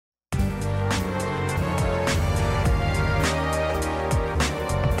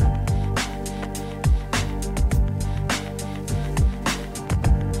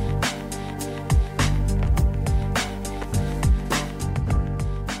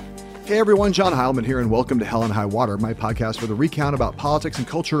Hey everyone, John Heilman here, and welcome to Hell and High Water, my podcast with a recount about politics and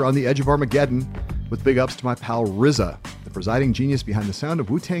culture on the edge of Armageddon, with big ups to my pal RZA, the presiding genius behind the sound of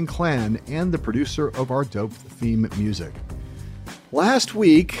Wu-Tang Clan and the producer of our dope theme music. Last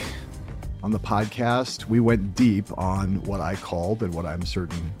week on the podcast, we went deep on what I called, and what I'm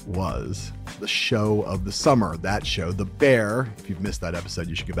certain was, the show of the summer. That show, The Bear. If you've missed that episode,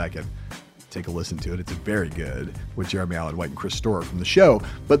 you should go back and take a listen to it. It's very good, with Jeremy Allen White and Chris Storer from the show.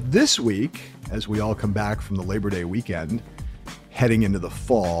 But this week, as we all come back from the Labor Day weekend, heading into the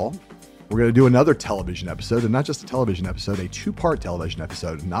fall, we're going to do another television episode, and not just a television episode, a two-part television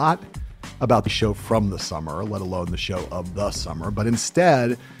episode, not about the show from the summer, let alone the show of the summer, but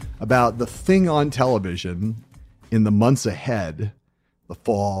instead about the thing on television in the months ahead, the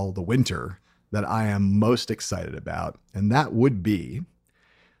fall, the winter, that I am most excited about. And that would be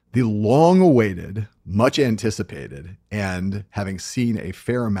the long-awaited, much anticipated, and having seen a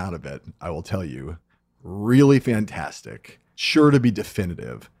fair amount of it, I will tell you, really fantastic, sure to be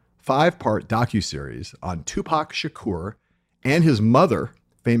definitive, 5-part docuseries on Tupac Shakur and his mother,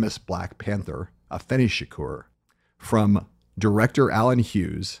 famous Black Panther, Afeni Shakur, from director Alan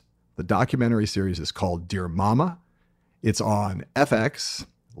Hughes. The documentary series is called Dear Mama. It's on FX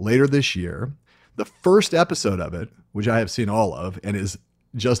later this year. The first episode of it, which I have seen all of and is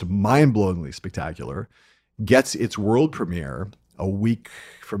just mind-blowingly spectacular, gets its world premiere a week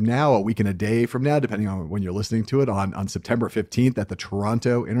from now, a week and a day from now, depending on when you're listening to it, on September 15th at the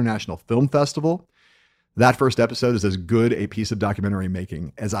Toronto International Film Festival. That first episode is as good a piece of documentary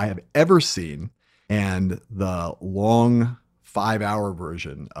making as I have ever seen, and the long 5-hour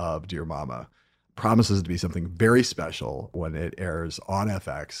version of Dear Mama promises to be something very special when it airs on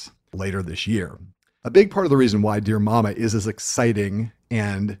FX later this year. A big part of the reason why Dear Mama is as exciting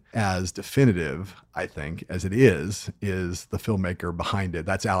and as definitive, I think, as it is the filmmaker behind it.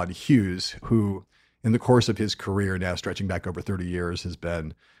 That's Alan Hughes, who in the course of his career, now stretching back over 30 years, has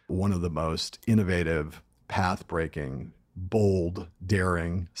been one of the most innovative, path-breaking, bold,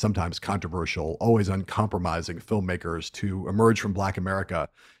 daring, sometimes controversial, always uncompromising filmmakers to emerge from Black America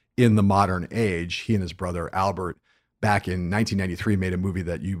in the modern age. He and his brother Albert, back in 1993, made a movie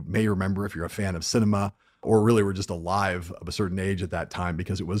that you may remember if you're a fan of cinema, or really were just alive of a certain age at that time,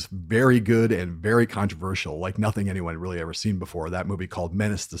 because it was very good and very controversial, like nothing anyone really ever seen before. That movie called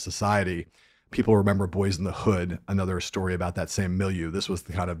Menace to Society. People remember Boys in the Hood, another story about that same milieu. This was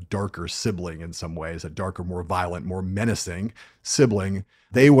the kind of darker sibling in some ways, a darker, more violent, more menacing sibling.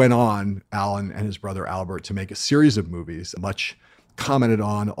 They went on, Alan and his brother Albert, to make a series of movies, much commented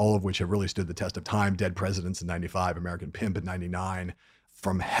on, all of which have really stood the test of time. Dead Presidents in 95, American Pimp in 99,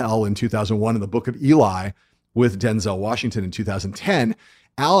 From Hell in 2001, and The Book of Eli with Denzel Washington in 2010.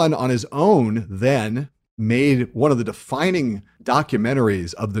 Alan, on his own, then made one of the defining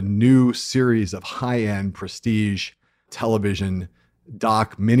documentaries of the new series of high-end prestige television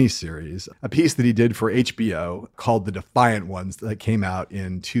doc miniseries, a piece that he did for HBO called The Defiant Ones that came out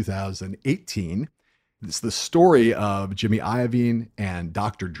in 2018. It's the story of Jimmy Iovine and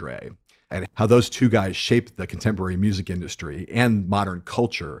Dr. Dre, and how those two guys shaped the contemporary music industry and modern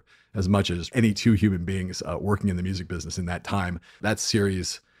culture as much as any two human beings working in the music business in that time. That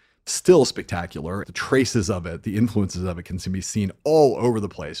series, still spectacular. The traces of it, the influences of it can be seen all over the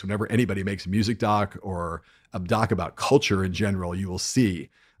place. Whenever anybody makes a music doc or a doc about culture in general, you will see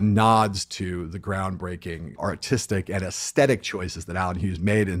nods to the groundbreaking artistic and aesthetic choices that Alan Hughes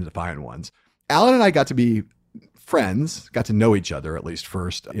made in The Defiant Ones. Alan and I got to be friends, got to know each other at least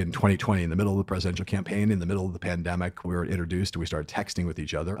first in 2020, in the middle of the presidential campaign, in the middle of the pandemic. We were introduced and we started texting with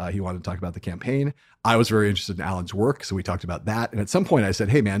each other. He wanted to talk about the campaign. I was very interested in Alan's work, so we talked about that. And at some point I said,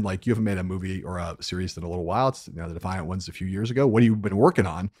 hey man, like, you haven't made a movie or a series in a little while. It's, The Defiant Ones a few years ago. What have you been working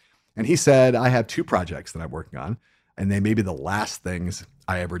on? And he said, I have 2 projects that I'm working on, and they may be the last things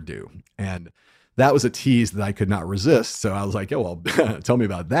I ever do. And that was a tease that I could not resist. So I was like, well, tell me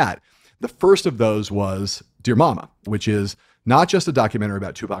about that. The first of those was Dear Mama, which is not just a documentary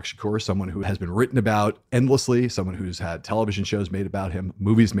about Tupac Shakur, someone who has been written about endlessly, someone who's had television shows made about him,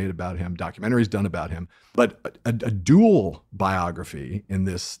 movies made about him, documentaries done about him, but a dual biography in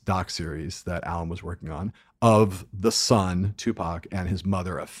this doc series that Alan was working on of the son, Tupac, and his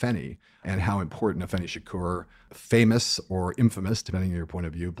mother, Afeni, and how important Afeni Shakur, famous or infamous, depending on your point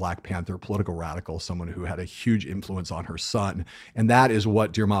of view, Black Panther, political radical, someone who had a huge influence on her son. And that is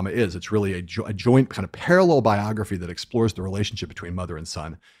what Dear Mama is. It's really a joint kind of parallel biography that explores the relationship between mother and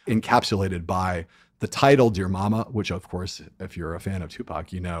son, encapsulated by the title Dear Mama, which of course, if you're a fan of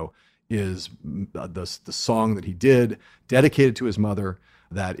Tupac, you know, is the song that he did dedicated to his mother,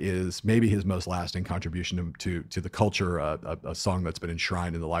 that is maybe his most lasting contribution to the culture, a song that's been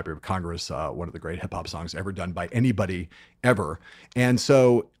enshrined in the Library of Congress, one of the great hip hop songs ever done by anybody ever. And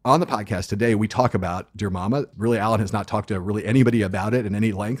so on the podcast today, we talk about Dear Mama. Really, Alan has not talked to really anybody about it in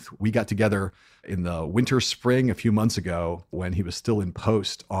any length. We got together in the winter, spring, a few months ago when he was still in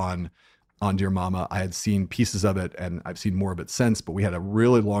post on Dear Mama. I had seen pieces of it and I've seen more of it since, but we had a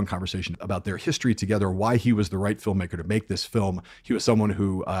really long conversation about their history together, why he was the right filmmaker to make this film. He was someone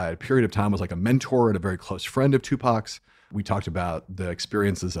who at a period of time was like a mentor and a very close friend of Tupac's. We talked about the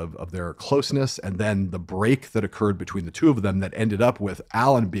experiences of their closeness and then the break that occurred between the two of them that ended up with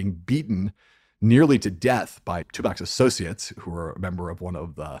Alan being beaten nearly to death by Tupac's associates, who were a member of one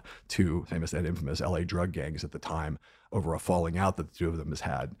of the two famous and infamous LA drug gangs at the time, over a falling out that the two of them has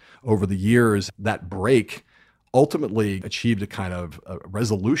had. Over the years, that break ultimately achieved a kind of a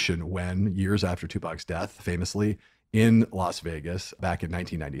resolution when, years after Tupac's death, famously in Las Vegas back in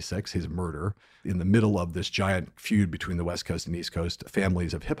 1996, his murder, in the middle of this giant feud between the West Coast and East Coast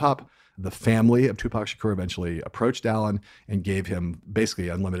families of hip hop, the family of Tupac Shakur eventually approached Alan and gave him basically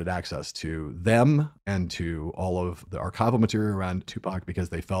unlimited access to them and to all of the archival material around Tupac because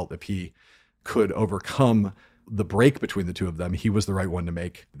they felt if he could overcome the break between the two of them, he was the right one to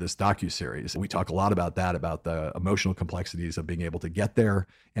make this docuseries. We talk a lot about that, about the emotional complexities of being able to get there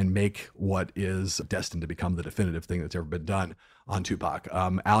and make what is destined to become the definitive thing that's ever been done on Tupac.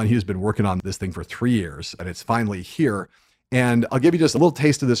 Alan Hughes has been working on this thing for 3 years, and it's finally here. And I'll give you just a little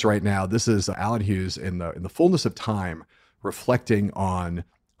taste of this right now. This is Alan Hughes in the fullness of time, reflecting on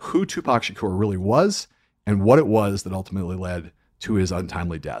who Tupac Shakur really was and what it was that ultimately led to his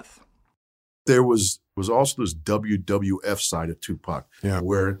untimely death. There was also this WWF side of Tupac,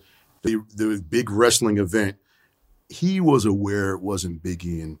 where the big wrestling event, he was aware it wasn't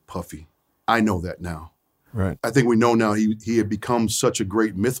Biggie and Puffy. I know that now. Right. I think we know now he had become such a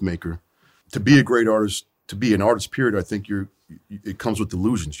great myth maker. To be a great artist, to be an artist, period, I think it comes with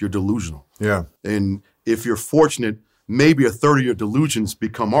delusions. You're delusional. Yeah. And if you're fortunate, maybe a third of your delusions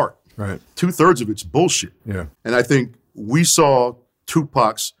become art. Right. 2/3 of it's bullshit. Yeah. And I think we saw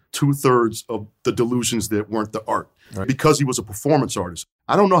Tupac's 2/3 of the delusions that weren't the art, right, because he was a performance artist.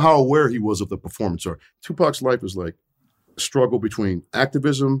 I don't know how aware he was of the performance art. Tupac's life is like a struggle between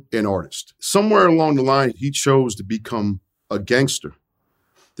activism and artist. Somewhere along the line, he chose to become a gangster.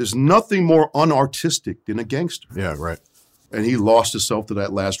 There's nothing more unartistic than a gangster. Yeah, right. And he lost himself to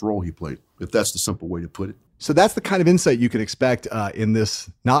that last role he played, if that's the simple way to put it. So that's the kind of insight you can expect in this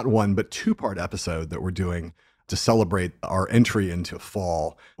not one, but two-part episode that we're doing to celebrate our entry into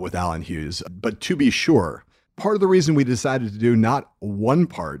fall with Alan Hughes. But to be sure, part of the reason we decided to do not one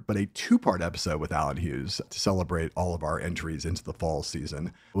part, but a two-part episode with Alan Hughes to celebrate all of our entries into the fall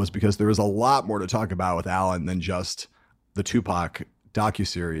season was because there is a lot more to talk about with Alan than just the Tupac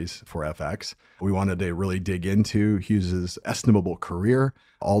docuseries for FX. We wanted to really dig into Hughes's estimable career,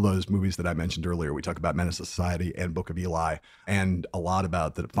 all those movies that I mentioned earlier. We talk about Menace to Society and Book of Eli, and a lot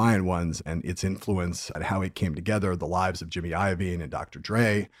about The Defiant Ones and its influence and how it came together, the lives of Jimmy Iovine and Dr.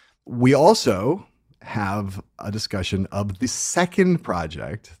 Dre. We also have a discussion of the second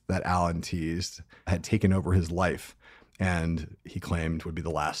project that Alan teased had taken over his life, and he claimed would be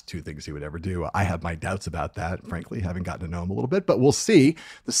the last two things he would ever do. I have my doubts about that, frankly, having gotten to know him a little bit, but we'll see.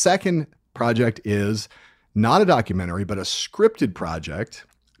 The second project is not a documentary, but a scripted project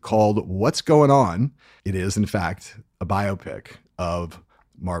called What's Going On. It is, in fact, a biopic of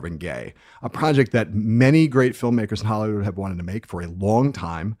Marvin Gaye, a project that many great filmmakers in Hollywood have wanted to make for a long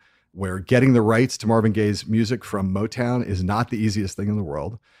time, where getting the rights to Marvin Gaye's music from Motown is not the easiest thing in the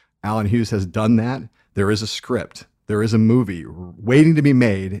world. Alan Hughes has done that. There is a script. There is a movie waiting to be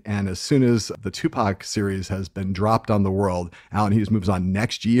made, and as soon as the Tupac series has been dropped on the world, Alan Hughes moves on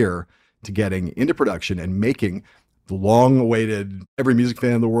next year to getting into production and making the long-awaited, every music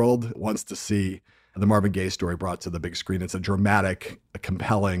fan in the world wants to see the Marvin Gaye story brought to the big screen. It's a dramatic, a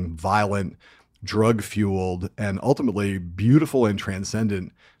compelling, violent, drug-fueled, and ultimately beautiful and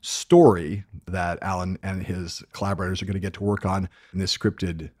transcendent story that Alan and his collaborators are going to get to work on in this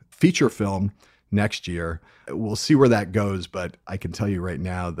scripted feature film next year. We'll see where that goes, but I can tell you right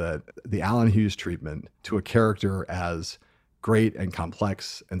now that the Alan Hughes treatment to a character as great and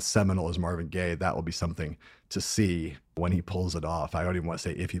complex and seminal as Marvin Gaye, that will be something to see when he pulls it off. I don't even want to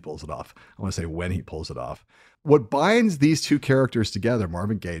say if he pulls it off. I want to say when he pulls it off. What binds these two characters together,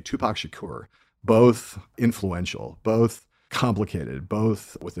 Marvin Gaye, Tupac Shakur, both influential, both complicated,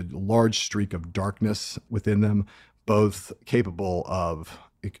 both with a large streak of darkness within them, both capable of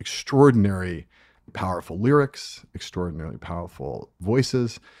extraordinary powerful lyrics, extraordinarily powerful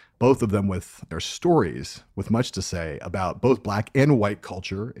voices, both of them with their stories, with much to say about both Black and white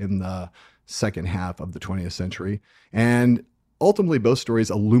culture in the second half of the 20th century. And ultimately, both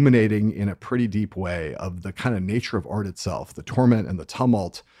stories illuminating in a pretty deep way of the kind of nature of art itself, the torment and the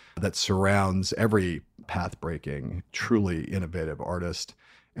tumult that surrounds every path-breaking, truly innovative artist.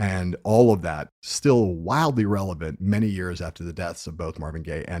 And all of that still wildly relevant many years after the deaths of both Marvin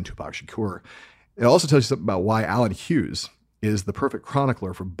Gaye and Tupac Shakur. It also tells you something about why Allen Hughes is the perfect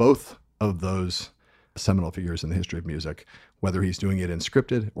chronicler for both of those seminal figures in the history of music, whether he's doing it in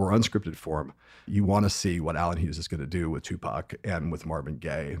scripted or unscripted form. You want to see what Allen Hughes is going to do with Tupac and with Marvin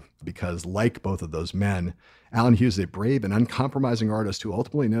Gaye, because like both of those men, Allen Hughes is a brave and uncompromising artist who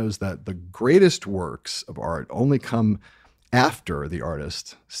ultimately knows that the greatest works of art only come after the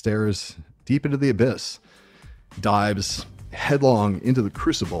artist stares deep into the abyss, dives headlong into the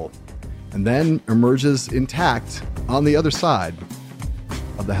crucible, and then emerges intact on the other side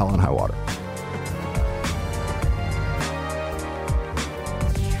of the hell and high water.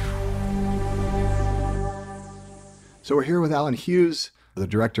 So we're here with Allen Hughes, the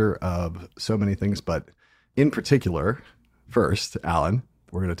director of so many things, but in particular, first, Allen,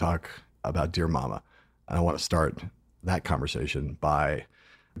 we're going to talk about Dear Mama. And I want to start that conversation by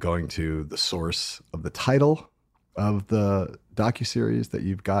going to the source of the title of the docuseries that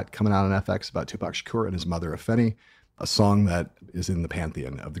you've got coming out on FX about Tupac Shakur and his mother, Afeni, a song that is in the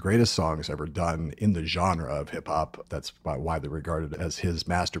pantheon of the greatest songs ever done in the genre of hip hop. That's widely regarded as his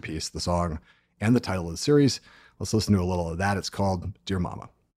masterpiece, the song and the title of the series. Let's listen to a little of that. It's called Dear Mama.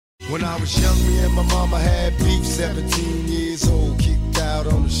 When I was young, me and my mama had beef, 17 years old, kicked out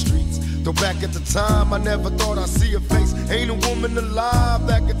on the streets. Though back at the time, I never thought I'd see her face. Ain't a woman alive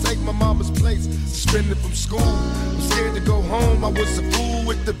that could take my mama's place. Suspended from school, I'm scared to go home. I was a fool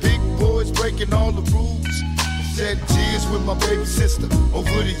with the big boys, breaking all the rules. Shed tears with my baby sister. Over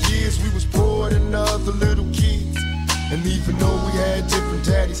the years, we was poor than other little kids. And even though we had different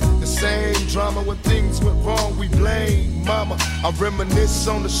daddies, the same drama when things went wrong, we blame mama. I reminisce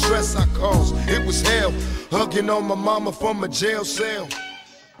on the stress I caused. It was hell, hugging on my mama from a jail cell.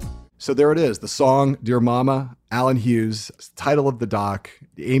 So there it is, the song Dear Mama, Allen Hughes, title of the doc.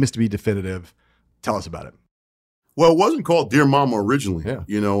 The aim is to be definitive. Tell us about it. Well, it wasn't called Dear Mama originally, Yeah.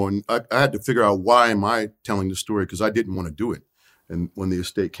 And I had to figure out why am I telling the story, because I didn't want to do it. And when the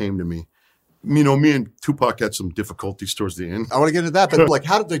estate came to me, me and Tupac had some difficulties towards the end. I want to get into that, but like,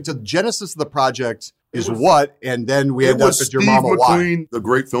 how did the genesis of the project is what, and then we end up at Dear Mama, why? McQueen, the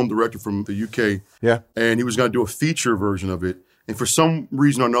great film director from the UK, Yeah. and he was going to do a feature version of it. And for some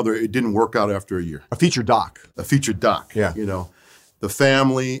reason or another, it didn't work out after a year. A feature doc. A feature doc. Yeah. The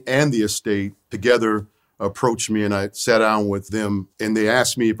family and the estate together approached me, and I sat down with them, and they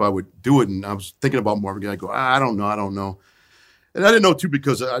asked me if I would do it. And I was thinking about Marvin Gaye. I go, I don't know. And I didn't know, too,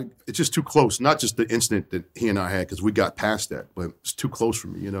 because it's just too close. Not just the incident that he and I had, because we got past that, but it's too close for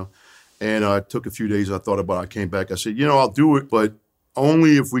me, And I took a few days. I thought about it. I came back. I said, I'll do it, but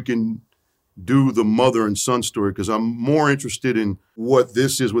only if we can do the mother and son story, because I'm more interested in what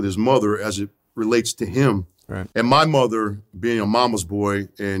this is with his mother as it relates to him. Right. And my mother being a mama's boy,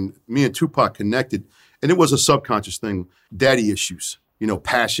 and me and Tupac connected. And it was a subconscious thing, daddy issues,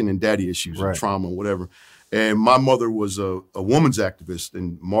 passion and daddy issues, right, and trauma and whatever. And my mother was a woman's activist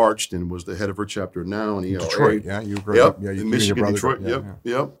and marched and was the head of her chapter now in ELA. Detroit, yeah, you grew up, in Michigan, Detroit,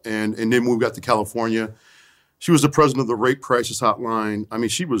 yep. And then when we got to California, she was the president of the Rape Crisis Hotline. I mean,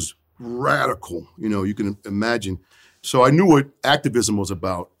 she was radical, you can imagine. So I knew what activism was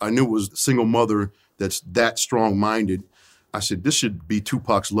about. I knew it was a single mother that's that strong-minded. I said, this should be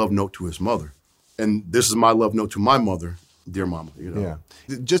Tupac's love note to his mother. And this is my love note to my mother, Dear Mama. Yeah.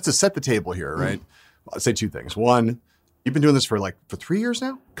 Just to set the table here, right? I'll say two things. One, you've been doing this for 3 years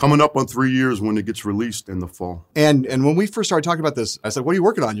now? Coming up on 3 years when it gets released in the fall. And when we first started talking about this, I said, what are you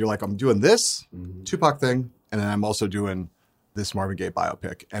working on? You're like, I'm doing this Tupac thing, and then I'm also doing this Marvin Gaye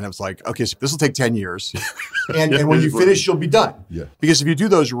biopic. And I was like, okay, so this will take 10 years. And when you finish, you'll be done. Yeah. Because if you do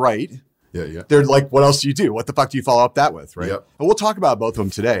those right, they're like, what else do you do? What the fuck do you follow up that with, right? Yep. And we'll talk about both of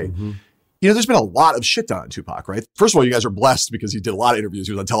them today. Mm-hmm. There's been a lot of shit done on Tupac, right? First of all, you guys are blessed because he did a lot of interviews.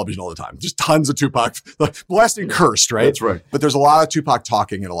 He was on television all the time. Just tons of Tupac, blessed and cursed, right? That's right. But there's a lot of Tupac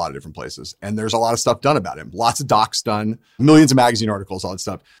talking in a lot of different places. And there's a lot of stuff done about him. Lots of docs done, millions of magazine articles, all that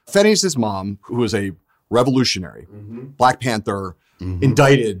stuff. Feni's his mom, who was a revolutionary, Black Panther,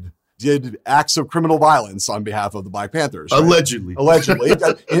 indicted, did acts of criminal violence on behalf of the Black Panthers. Right? Allegedly.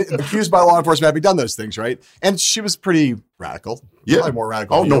 Accused by law enforcement of having done those things, right? And she was pretty radical. Yeah. Probably more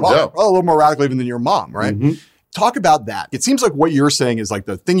radical Oh, than no your mom. doubt. Oh, a little more radical even than your mom, right? Talk about that. It seems like what you're saying is like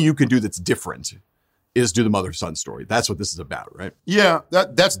the thing you can do that's different is do the mother-son story. That's what this is about, right? Yeah,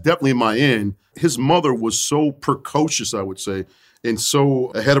 that's definitely my end. His mother was so precocious, I would say, and so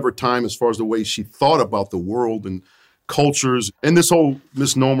ahead of her time as far as the way she thought about the world and cultures. And this whole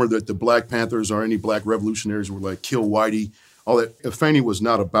misnomer that the Black Panthers or any Black revolutionaries were like, kill Whitey, all that. Afeni was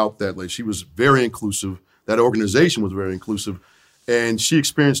not about that. Like, she was very inclusive. That organization was very inclusive. And she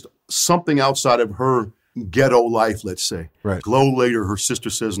experienced something outside of her ghetto life, let's say. Right. Glow later, her sister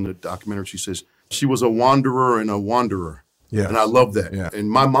says in the documentary, she says, she was a wanderer and a wanderer. Yeah. And I love that. Yeah. And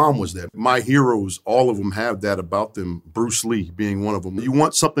my mom was that. My heroes, all of them have that about them, Bruce Lee being one of them. You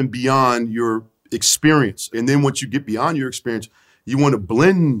want something beyond your experience. And then once you get beyond your experience, you want to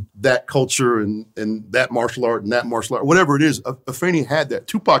blend that culture and that martial art and that martial art, whatever it is. Afeni had that.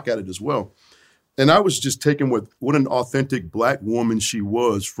 Tupac had it as well. And I was just taken with what an authentic Black woman she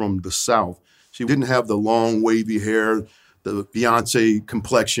was from the South. She didn't have the long, wavy hair, the Beyonce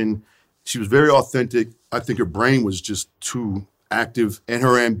complexion. She was very authentic. I think her brain was just too active. And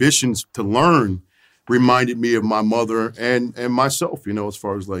her ambitions to learn reminded me of my mother and myself, you know, as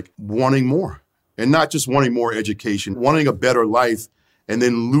far as like wanting more. And not just wanting more education, wanting a better life, and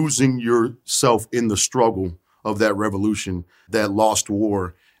then losing yourself in the struggle of that revolution, that lost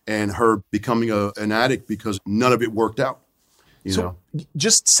war, and her becoming an addict because none of it worked out. You know?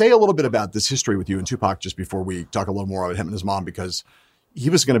 Just say a little bit about this history with you and Tupac just before we talk a little more about him and his mom, because he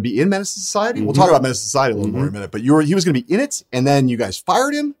was going to be in Menace to Society. Mm-hmm. We'll talk about Menace to Society a little more in a minute, but he was going to be in it, and then you guys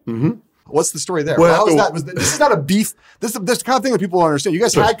fired him. Mm-hmm. What's the story there? Well, how is that? This is not a beef. This is the kind of thing that people don't understand. You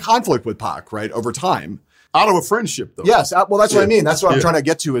guys had conflict with Pac, right, over time. Out of a friendship, though. Yes. Well, that's what I mean. That's what I'm trying to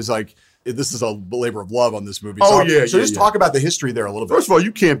get to is like, this is a labor of love on this movie. So just talk about the history there a little bit. First of all,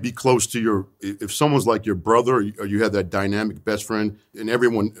 you can't be close to if someone's like your brother or you have that dynamic best friend, and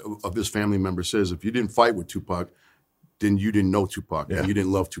everyone of this family member says, if you didn't fight with Tupac, then you didn't know Tupac and you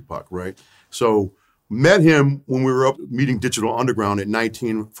didn't love Tupac, right? So met him when we were up meeting Digital Underground at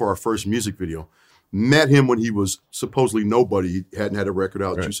 19 for our first music video. Met him when he was supposedly nobody. He hadn't had a record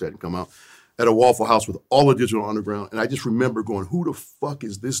out. Right. Juice hadn't come out. At a Waffle House with all the Digital Underground. And I just remember going, who the fuck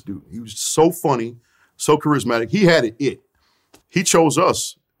is this dude? He was so funny, so charismatic. He had it. He chose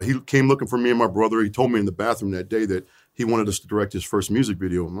us. He came looking for me and my brother. He told me in the bathroom that day that he wanted us to direct his first music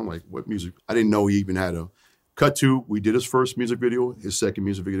video. And I'm like, what music? I didn't know he even had a cut to. We did his first music video, his second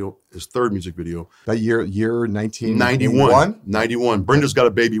music video, his third music video. That year 1991? 91. Brenda's Got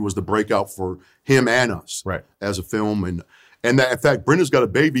a Baby was the breakout for him and us as a film. And that, in fact, Brenda's Got a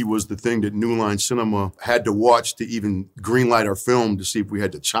Baby was the thing that New Line Cinema had to watch to even greenlight our film to see if we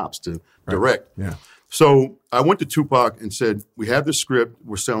had the chops to direct. Yeah. So I went to Tupac and said, we have this script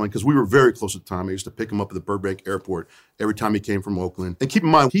we're selling, because we were very close at the time. I used to pick him up at the Burbank airport every time he came from Oakland. And keep in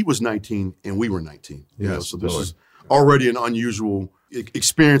mind, he was 19 and we were 19. So this is already an unusual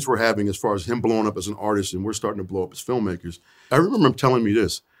experience we're having as far as him blowing up as an artist, and we're starting to blow up as filmmakers. I remember him telling me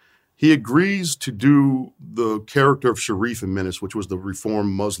this. He agrees to do the character of Sharif in Menace, which was the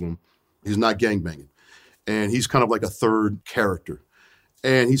reformed Muslim. He's not gangbanging. And he's kind of like a third character.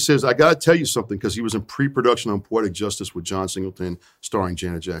 And he says, I got to tell you something, because he was in pre-production on Poetic Justice with John Singleton, starring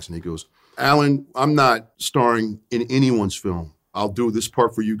Janet Jackson. He goes, Alan, I'm not starring in anyone's film. I'll do this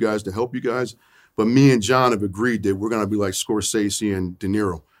part for you guys to help you guys. But me and John have agreed that we're going to be like Scorsese and De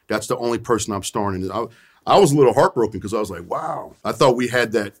Niro. That's the only person I'm starring in. I was a little heartbroken because I was like, wow. I thought we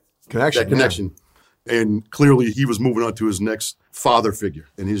had that connection. Yeah. And clearly he was moving on to his next father figure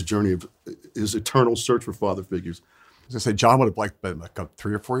in his journey of his eternal search for father figures. I was going to say, John would have been like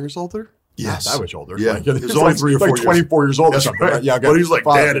 3 or 4 years older? Yes. Not that much older. Yeah. Like, it was only 3 or 4 years. 24 years old or That's something. Right. Yeah, but he's like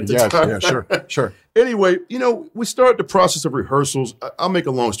dad at the time. Yeah, sure. Anyway, we started the process of rehearsals. I'll make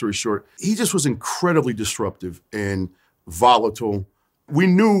a long story short. He just was incredibly disruptive and volatile. We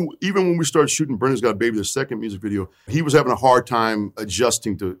knew, even when we started shooting Brenda's Got a Baby, the second music video, he was having a hard time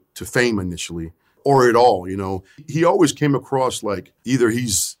adjusting to fame initially, or at all, He always came across like either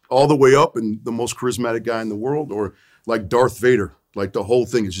he's all the way up and the most charismatic guy in the world, or like Darth Vader, like the whole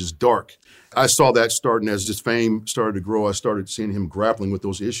thing is just dark. I saw that starting as his fame started to grow. I started seeing him grappling with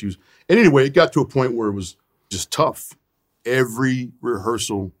those issues. And anyway, it got to a point where it was just tough. Every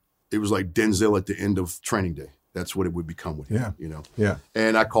rehearsal, it was like Denzel at the end of Training Day. That's what it would become with him, Yeah.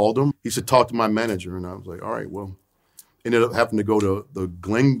 And I called him. He said, talk to my manager. And I was like, all right, well. Ended up having to go to the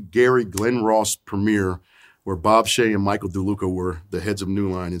Glenn Ross premiere where Bob Shea and Michael DeLuca were the heads of New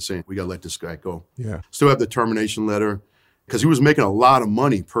Line and saying, we got to let this guy go. Yeah. Still have the termination letter because he was making a lot of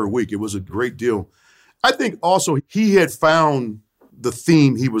money per week. It was a great deal. I think also he had found the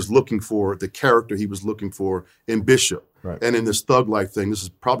theme he was looking for, the character he was looking for in Bishop. Right. And in this Thug Life thing. This is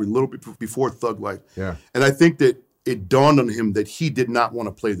probably a little bit before Thug Life. Yeah. And I think that it dawned on him that he did not want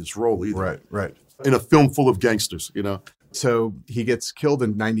to play this role either. Right. In a film full of gangsters, So he gets killed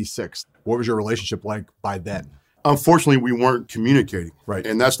in 96. What was your relationship like by then? Unfortunately, we weren't communicating. Right.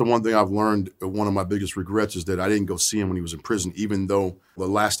 And that's the one thing I've learned. One of my biggest regrets is that I didn't go see him when he was in prison, even though the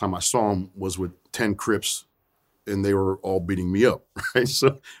last time I saw him was with 10 Crips and they were all beating me up. Right.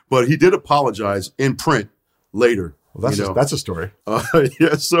 So, but he did apologize in print later. Well, that's a story.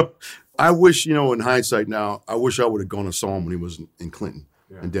 Yeah. So I wish, in hindsight now, I wish I would have gone and saw him when he was in Clinton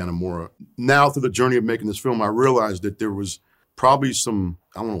and Dannemora. Now, through the journey of making this film, I realized that there was probably some,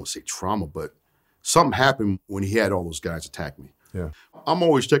 I don't want to say trauma, but something happened when he had all those guys attack me. Yeah. I'm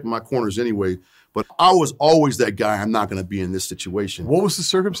always checking my corners anyway, but I was always that guy. I'm not going to be in this situation. What was the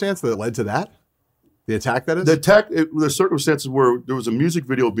circumstance that led to that? The attack, that is? The circumstances were there was a music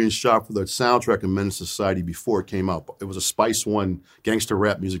video being shot for the soundtrack of Menace Society before it came out. It was a Spice One gangster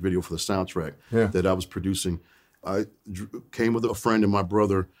rap music video for the soundtrack that I was producing. I came with a friend and my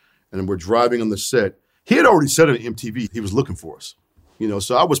brother, and we're driving on the set. He had already said on MTV he was looking for us,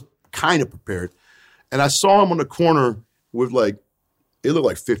 so I was kind of prepared. And I saw him on the corner with it looked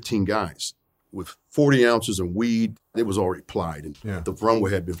like 15 guys with 40 ounces of weed. It was already plied, and the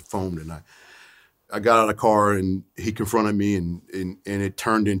runway had been foamed. And I got out of the car, and he confronted me, and it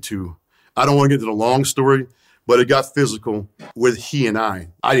turned into, I don't want to get into the long story, but it got physical with he and I.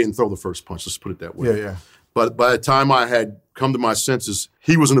 I didn't throw the first punch, let's put it that way. Yeah. But by the time I had come to my senses,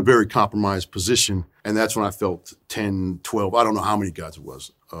 he was in a very compromised position, and that's when I felt 10, 12, I don't know how many guys it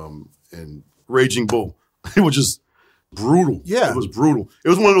was, and Raging Bull. It was just brutal. Yeah. It was brutal. It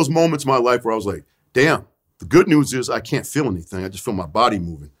was one of those moments in my life where I was like, damn, the good news is I can't feel anything. I just feel my body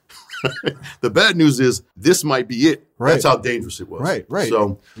moving. The bad news is this might be it. Right. That's how dangerous it was. Right.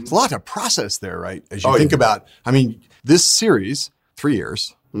 So it's a lot to process there, right? As you think about, this series, 3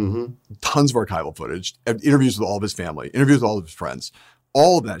 years, tons of archival footage, interviews with all of his family, interviews with all of his friends,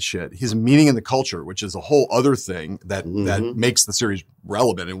 all of that shit, his meaning in the culture, which is a whole other thing that makes the series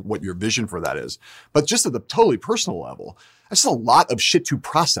relevant and what your vision for that is. But just at the totally personal level, that's just a lot of shit to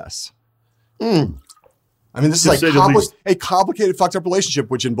process. This is like a complicated, fucked up relationship,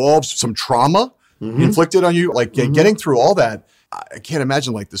 which involves some trauma inflicted on you. Getting through all that, I can't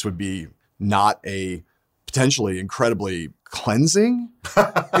imagine this would be not a potentially incredibly cleansing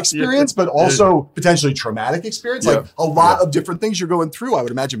experience, but also potentially traumatic experience. A lot of different things you're going through, I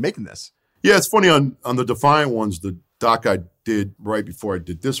would imagine, making this. Yeah, it's funny on the Defiant Ones, the doc I did right before I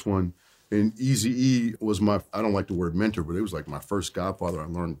did this one, and Eazy-E was I don't like the word mentor, but it was like my first godfather I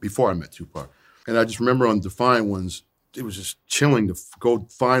learned before I met Tupac. And I just remember on Defiant Ones, it was just chilling to go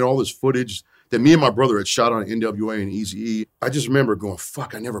find all this footage that me and my brother had shot on NWA and Eazy-E. I just remember going,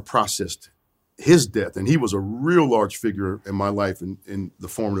 fuck, I never processed his death. And he was a real large figure in my life in the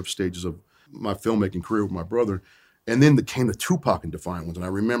formative stages of my filmmaking career with my brother. And then came the Tupac and Defiant Ones. And I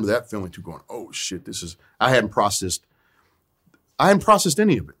remember that feeling too, going, oh shit, I hadn't processed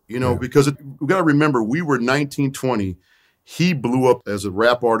any of it, because we got to remember, we were 19, 20. He blew up as a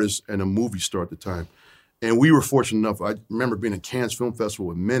rap artist and a movie star at the time. And we were fortunate enough. I remember being at Cannes Film Festival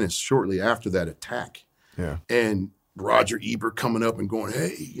with Menace shortly after that attack. Yeah. And Roger Ebert coming up and going,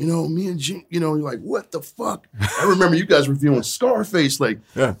 hey, me and Gene, you're like, what the fuck? I remember you guys reviewing Scarface,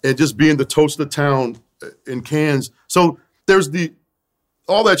 and just being the toast of the town in Cannes. So there's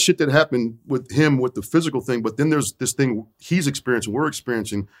all that shit that happened with him with the physical thing, but then there's this thing he's experiencing, we're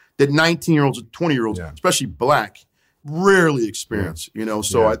experiencing, that 19-year-olds and 20-year-olds, especially black, rarely experience,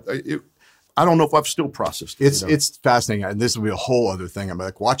 So I don't know if I've still processed it. It's fascinating. And this will be a whole other thing. I'm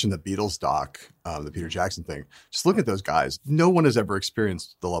watching the Beatles doc, the Peter Jackson thing. Just look at those guys. No one has ever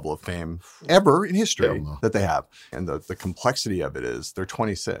experienced the level of fame ever in history that they have. And the complexity of it is they're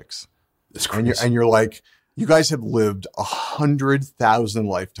 26. It's crazy. And you're like, you guys have lived 100,000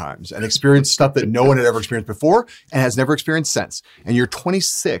 lifetimes and experienced stuff that no one had ever experienced before and has never experienced since. And you're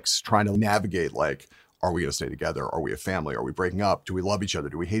 26 trying to navigate are we going to stay together? Are we a family? Are we breaking up? Do we love each other?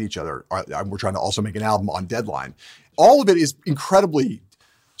 Do we hate each other? We're trying to also make an album on deadline. All of it is incredibly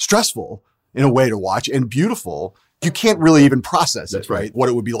stressful in a way to watch and beautiful. You can't really even process it, right? What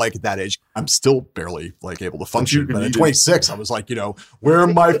it would be like at that age. I'm still barely able to function. But at 26, I was like, where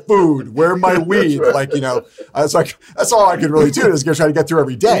my food? Where my weed? I was like, that's all I could really do is try to get through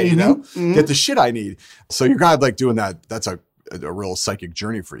every day, get the shit I need. So you're kind of doing that. That's a real psychic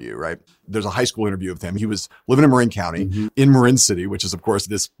journey for you, right? There's a high school interview with him. He was living in Marin County, in Marin City, which is, of course,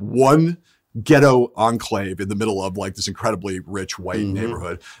 this one ghetto enclave in the middle of like this incredibly rich white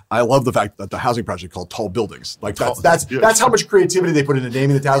neighborhood. I love the fact that the housing project called Tall Buildings. Like that's how much creativity they put into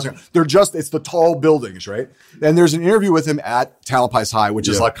naming the housing. It's the tall buildings, right? And there's an interview with him at Tamalpais High, which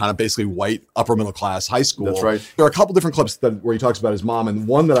is like kind of basically white upper middle class high school. That's right. There are a couple different clips where he talks about his mom, and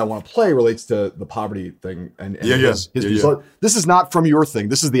one that I want to play relates to the poverty thing. And his So this is not from your thing.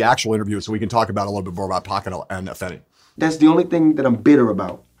 This is the actual interview, so we can talk about a little bit more about Pac and Afeni. That's the only thing that I'm bitter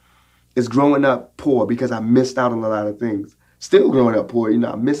about. Is growing up poor because I missed out on a lot of things. Still growing up poor,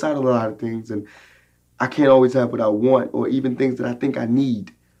 I miss out on a lot of things, and I can't always have what I want or even things that I think I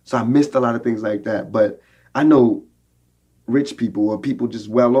need. So I missed a lot of things like that. But I know rich people or people just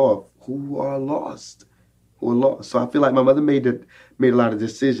well off who are lost. So I feel like my mother made a lot of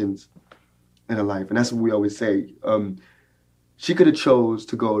decisions in her life, and that's what we always say. She could have chose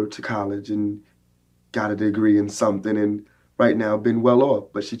to go to college and got a degree in something and right now been well off,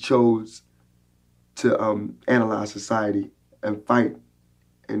 but she chose to analyze society and fight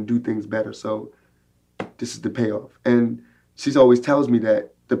and do things better. So this is the payoff. And she always tells me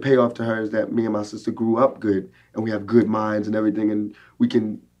that the payoff to her is that me and my sister grew up good and we have good minds and everything, and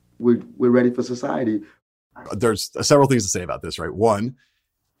we're ready for society. There's several things to say about this, right? One,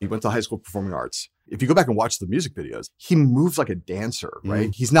 he went to high school performing arts. If you go back and watch the music videos, he moves like a dancer, right?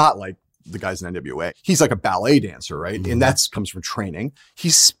 He's not like the guys in NWA. He's like a ballet dancer, right? And that comes from training. He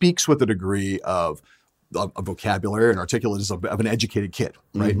speaks with a degree of vocabulary and articulateness of an educated kid,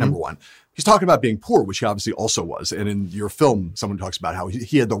 right? Number one. He's talking about being poor, which he obviously also was. And in your film, someone talks about how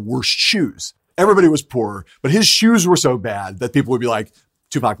he had the worst shoes. Everybody was poor, but his shoes were so bad that people would be like,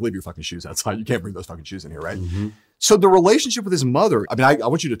 Tupac, leave your fucking shoes outside. You can't bring those fucking shoes in here, right? So the relationship with his mother, I mean, I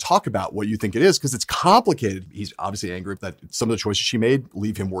want you to talk about what you think it is because it's complicated. He's obviously angry that some of the choices she made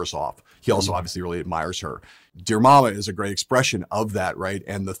leave him worse off. He also obviously really admires her. Dear Mama is a great expression of that, right?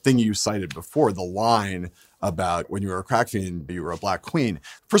 And the thing you cited before, the line about when you were a crack fiend, you were a black queen.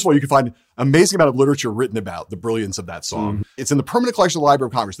 First of all, you can find an amazing amount of literature written about the brilliance of that song. It's in the permanent collection of the Library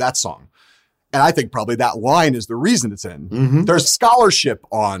of Congress, that song. And I think probably that line is the reason it's in. There's scholarship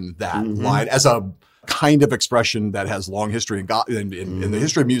on that line as a kind of expression that has long history in the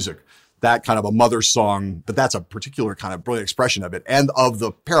history of music, that kind of a mother song, but that's a particular kind of brilliant expression of it and of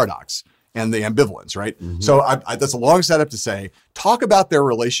the paradox and the ambivalence, right? So that's a long setup to say, talk about their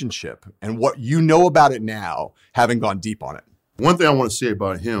relationship and what you know about it now, having gone deep on it. One thing I want to say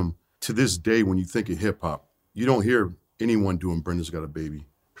about him, to this day, when you think of hip hop, you don't hear anyone doing Brenda's Got a Baby.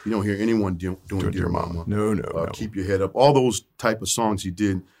 You don't hear anyone doing Dear Mama. No. Keep Your Head Up. All those type of songs he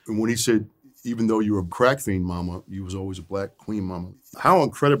did. And when he said, even though you were a crack fiend, mama, you was always a black queen, mama. How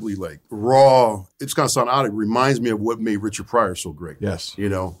incredibly raw, it's going to sound odd, it reminds me of what made Richard Pryor so great. Yes.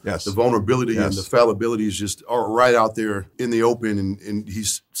 Yes. The vulnerability and the fallibility is just right out there in the open, and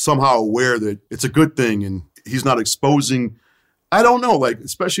he's somehow aware that it's a good thing, and he's not exposing, I don't know,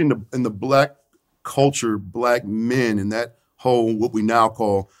 especially in the black culture, black men, and that whole, what we now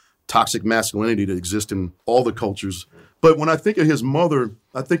call toxic masculinity that exists in all the cultures. But when I think of his mother,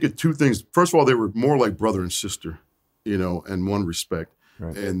 I think of two things. First of all, they were more like brother and sister, in one respect.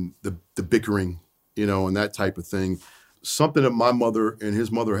 Right. And the bickering, and that type of thing. Something that my mother and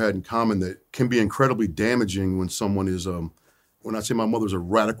his mother had in common that can be incredibly damaging when someone is, when I say my mother's a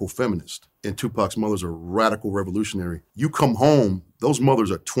radical feminist and Tupac's mother's a radical revolutionary, you come home, those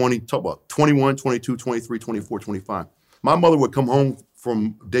mothers are 21, 22, 23, 24, 25. My mother would come home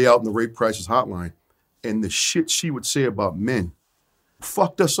from day out in the rape crisis hotline, and the shit she would say about men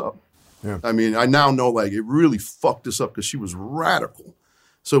fucked us up. Yeah. I mean, I now know it really fucked us up because she was radical.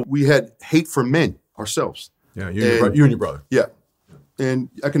 So we had hate for men ourselves. Yeah, you and your brother. Yeah. And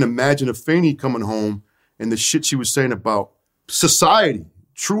I can imagine Afeni coming home and the shit she was saying about society,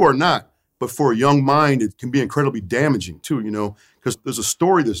 true or not, but for a young mind, it can be incredibly damaging too, because there's a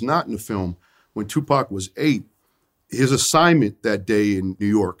story that's not in the film. When Tupac was 8, his assignment that day in New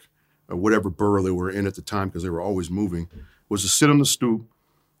York, or whatever borough they were in at the time, because they were always moving, was to sit on the stoop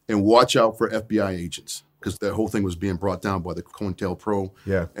and watch out for FBI agents, because that whole thing was being brought down by the COINTELPRO.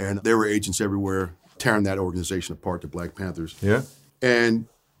 Yeah. And there were agents everywhere tearing that organization apart, the Black Panthers. Yeah. And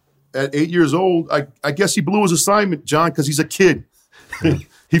at 8 years old, I guess he blew his assignment, John, because he's a kid.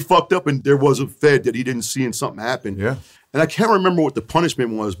 He fucked up, and there was a Fed that he didn't see, and something happened. Yeah. And I can't remember what the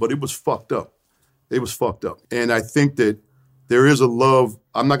punishment was, but it was fucked up. It was fucked up. And I think that there is a love,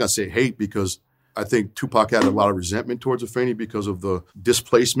 I'm not going to say hate, because I think Tupac had a lot of resentment towards Afeni because of the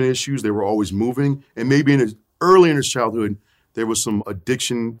displacement issues. They were always moving. And maybe early in his childhood, there was some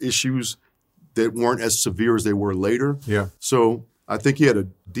addiction issues that weren't as severe as they were later. Yeah. So I think he had a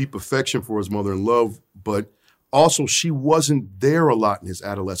deep affection for his mother and love, but also she wasn't there a lot in his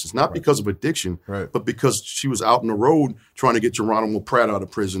adolescence, not because of addiction, but because she was out on the road trying to get Geronimo Pratt out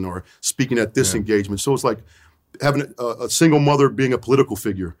of prison or speaking at this engagement. So it's like having a single mother being a political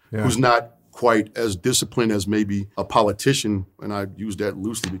figure who's not quite as disciplined as maybe a politician, and I use that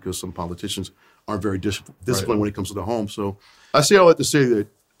loosely because some politicians aren't very disciplined when it comes to the home. So I say all that to say that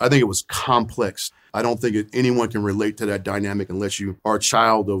I think it was complex. I don't think anyone can relate to that dynamic unless you are a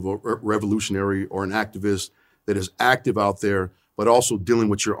child of a revolutionary or an activist that is active out there, but also dealing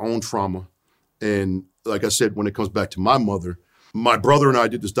with your own trauma. And like I said, when it comes back to my mother, my brother and I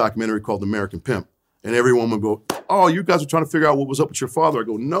did this documentary called American Pimp. And everyone would go, oh, you guys are trying to figure out what was up with your father. I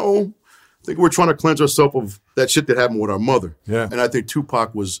go, no, I think we're trying to cleanse ourselves of that shit that happened with our mother. Yeah. And I think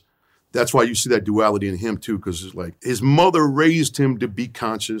Tupac that's why you see that duality in him too, because it's like his mother raised him to be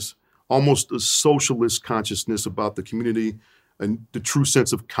conscious, almost a socialist consciousness about the community and the true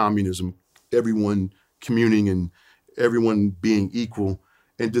sense of communism, everyone communing and everyone being equal.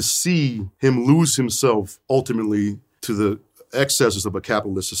 And to see him lose himself ultimately to the excesses of a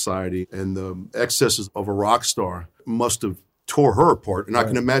capitalist society and the excesses of a rock star must have tore her apart. And I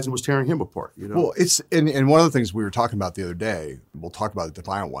can imagine was tearing him apart. You know? Well, it's, and one of the things we were talking about the other day, we'll talk about the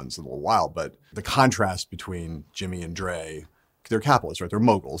Defiant Ones in a little while, but the contrast between Jimmy and Dre, they're capitalists, right? They're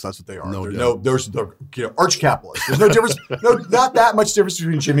moguls. That's what they are. There's arch capitalists. There's no difference, not that much difference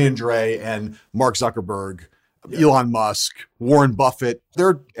between Jimmy and Dre and Mark Zuckerberg, Elon Musk, Warren Buffett.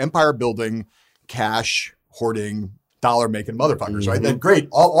 They're empire building, cash hoarding, dollar making motherfuckers, right? Then great.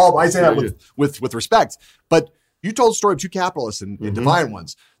 All I say that with respect. But you told the story of two capitalists in Defiant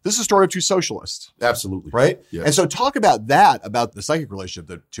Ones. This is a story of two socialists. Absolutely. Right? Yes. And so talk about that, about the psychic relationship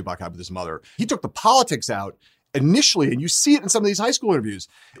that Tupac had with his mother. He took the politics out initially, and you see it in some of these high school interviews,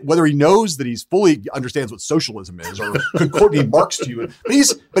 whether he knows that he's fully understands what socialism is or could quote Marx to you. But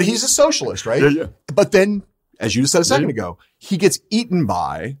he's a socialist, right? Yeah. But then, as you said a second ago, he gets eaten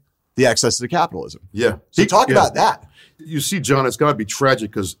by the excesses of capitalism. Yeah. So talk about that. You see, John, it's got to be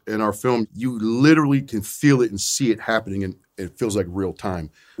tragic because in our film, you literally can feel it and see it happening, and it feels like real time,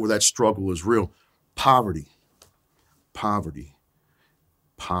 where that struggle is real. Poverty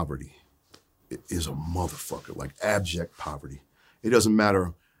is a motherfucker, like abject poverty. It doesn't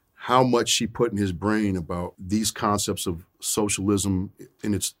matter how much she put in his brain about these concepts of socialism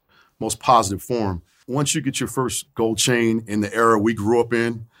in its most positive form. Once you get your first gold chain in the era we grew up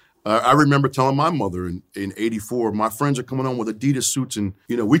in, I remember telling my mother in 84, my friends are coming on with Adidas suits, and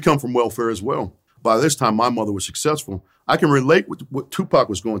we come from welfare as well. By this time, my mother was successful. I can relate with what Tupac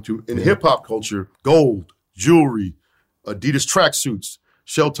was going through. In hip-hop culture, gold, jewelry, Adidas tracksuits,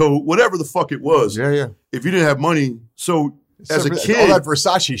 shell-toe, whatever the fuck it was. Yeah. If you didn't have money, so as a kid. All that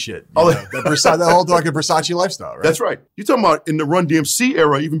Versace shit. That whole like a Versace lifestyle, right? That's right. You're talking about in the Run DMC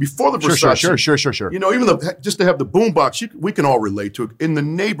era, even before the Versace. Sure. Even just to have the boombox, we can all relate to it. In the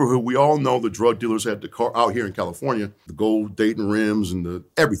neighborhood, we all know the drug dealers had the car out here in California, the gold Dayton rims and the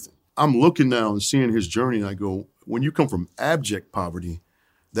everything. I'm looking now and seeing his journey, and I go, when you come from abject poverty,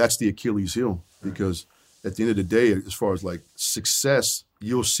 that's the Achilles heel. Because at the end of the day, as far as like success,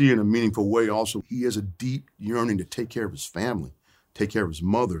 you'll see in a meaningful way also, he has a deep yearning to take care of his family, take care of his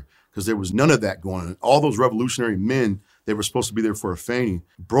mother, because there was none of that going on. All those revolutionary men, they were supposed to be there for Afeni,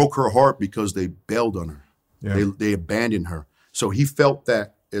 broke her heart because they bailed on her. Yeah. They abandoned her. So he felt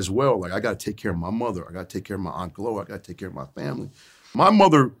that as well. Like, I got to take care of my mother. I got to take care of my Aunt Glo. I got to take care of my family. My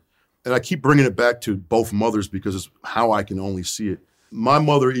mother, and I keep bringing it back to both mothers because it's how I can only see it. My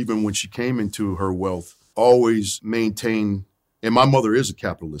mother, even when she came into her wealth, always maintained, and my mother is a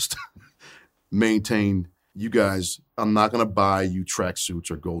capitalist, maintained, you guys, I'm not going to buy you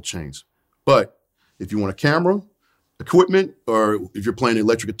tracksuits or gold chains. But if you want a camera, equipment, or if you're playing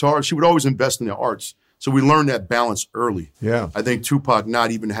electric guitar, she would always invest in the arts. So we learned that balance early. Yeah. I think Tupac not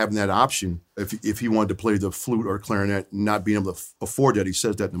even having that option, if he wanted to play the flute or clarinet, not being able to afford that, he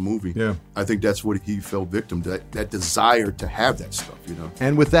says that in the movie. Yeah. I think that's what he fell victim to, that desire to have that stuff,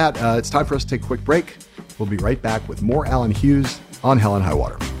 And with that, it's time for us to take a quick break. We'll be right back with more Allen Hughes on Hell and High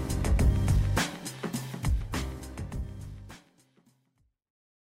Water.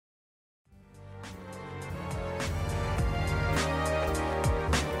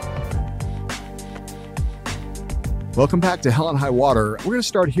 Welcome back to Hell and High Water. We're going to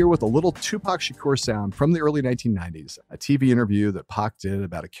start here with a little Tupac Shakur sound from the early 1990s, a TV interview that Pac did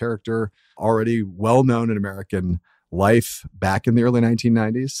about a character already well known in American life back in the early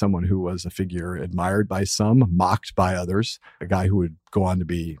 1990s, someone who was a figure admired by some, mocked by others, a guy who would go on to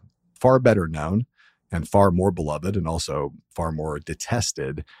be far better known and far more beloved and also far more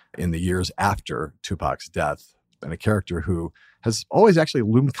detested in the years after Tupac's death. and a character who has always actually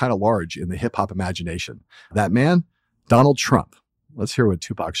loomed kind of large in the hip-hop imagination. That man, Donald Trump. Let's hear what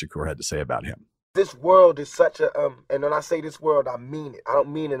Tupac Shakur had to say about him. This world is such a, and when I say this world, I mean it. I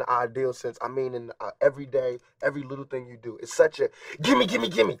don't mean in an ideal sense. I mean in every day, every little thing you do. It's such a, gimme, gimme,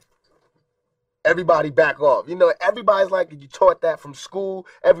 gimme. Everybody back off. You know, everybody's like, you taught that from school,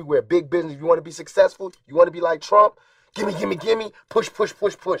 everywhere. Big business. If you want to be successful, you want to be like Trump, gimme, gimme, gimme, push, push,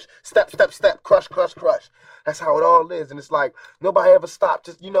 push, push, step, step, step, crush, crush, crush. That's how it all is. And it's like, nobody ever stopped.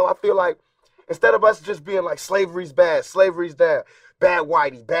 Just, you know, I feel like instead of us just being like, slavery's bad, slavery's bad, bad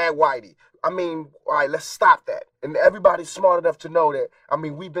whitey, bad whitey. I mean, all right, let's stop that. And everybody's smart enough to know that, I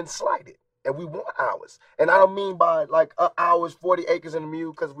mean, we've been slighted and we want ours. And I don't mean by like ours, 40 acres and a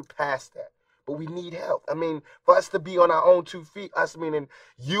mule, because we're past that. But we need help. I mean, for us to be on our own 2 feet, us meaning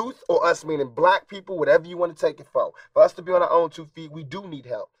youth or us meaning black people, whatever you want to take it for us to be on our own 2 feet, we do need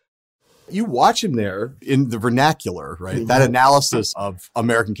help. You watch him there in the vernacular, right? Mm-hmm. That analysis of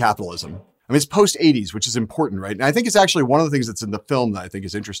American capitalism. I mean, it's post-'80s, which is important, right? And I think it's actually one of the things that's in the film that I think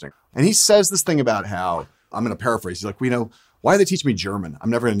is interesting. And he says this thing about how, I'm going to paraphrase, he's like, why do they teach me German? I'm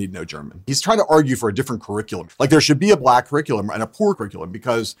never going to need to know German. He's trying to argue for a different curriculum. Like there should be a black curriculum and a poor curriculum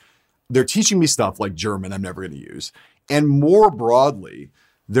because they're teaching me stuff like German I'm never going to use. And more broadly,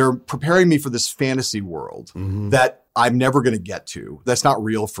 they're preparing me for this fantasy world that I'm never going to get to. That's not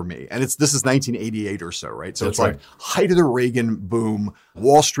real for me. And this is 1988 or so, right? So it's like height of the Reagan boom,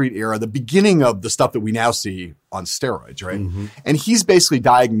 Wall Street era, the beginning of the stuff that we now see on steroids, right? Mm-hmm. And he's basically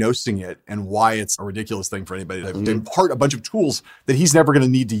diagnosing it and why it's a ridiculous thing for anybody to impart a bunch of tools that he's never going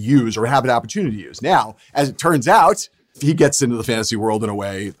to need to use or have an opportunity to use. Now, as it turns out, he gets into the fantasy world in a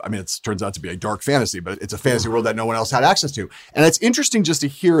way, I mean, it turns out to be a dark fantasy, but it's a fantasy world that no one else had access to. And it's interesting just to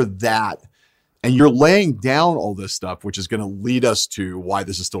hear that. And you're laying down all this stuff, which is going to lead us to why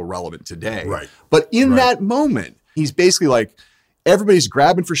this is still relevant today. Right. But in that moment, he's basically like, everybody's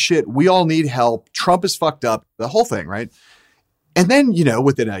grabbing for shit. We all need help. Trump is fucked up. The whole thing, right? And then,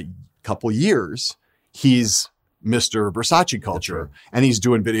 within a couple years, he's Mr. Versace culture. Right. And he's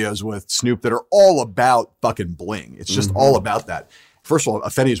doing videos with Snoop that are all about fucking bling. It's just all about that. First of all,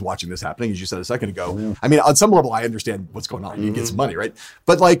 Afeni is watching this happening, as you said a second ago. Yeah. I mean, on some level, I understand what's going on. He gets money, right?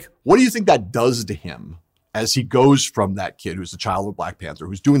 But like, what do you think that does to him as he goes from that kid who's the child of Black Panther,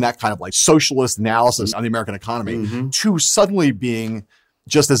 who's doing that kind of like socialist analysis on the American economy, to suddenly being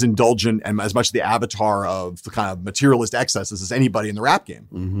just as indulgent and as much the avatar of the kind of materialist excesses as anybody in the rap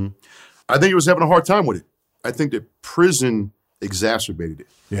game? I think he was having a hard time with it. I think that prison exacerbated it.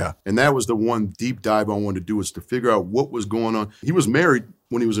 Yeah. And that was the one deep dive I wanted to do, is to figure out what was going on. He was married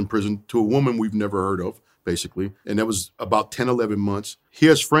when he was in prison to a woman we've never heard of, basically. And that was about 10, 11 months. He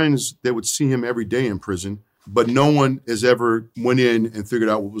has friends that would see him every day in prison, but no one has ever went in and figured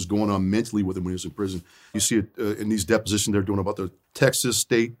out what was going on mentally with him when he was in prison. You see it in these depositions they're doing about the Texas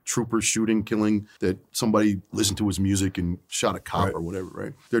state trooper shooting, killing, that somebody listened to his music and shot a cop or whatever,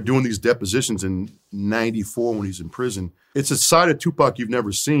 right? They're doing these depositions in 94 when he's in prison. It's a side of Tupac you've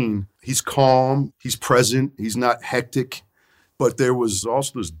never seen. He's calm, he's present, he's not hectic. But there was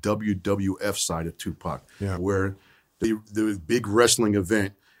also this WWF side of Tupac, where the big wrestling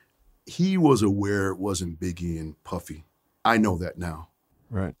event, he was aware it wasn't Biggie and Puffy. I know that now.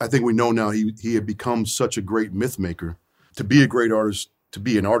 Right. I think we know now he had become such a great myth maker. To be a great artist, to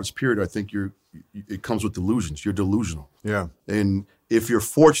be an artist, period, I think it comes with delusions. You're delusional. Yeah. And if you're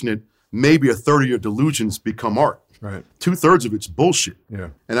fortunate, maybe a third of your delusions become art. Right. 2/3 of it's bullshit. Yeah.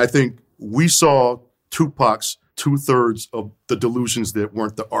 And I think we saw Tupac's 2/3 of the delusions that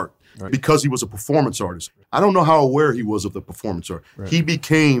weren't the art, because he was a performance artist. I don't know how aware he was of the performance art. Right. He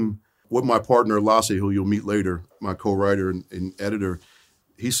became what my partner, Lasse, who you'll meet later, my co-writer and editor,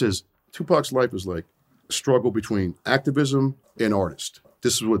 he says, Tupac's life is like a struggle between activism and artist.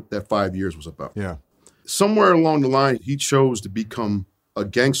 This is what that 5 years was about. Yeah. Somewhere along the line, he chose to become a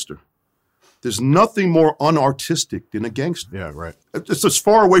gangster. There's nothing more unartistic than a gangster. Yeah, right. It's as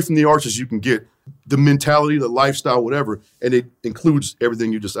far away from the arts as you can get. The mentality, the lifestyle, whatever, and it includes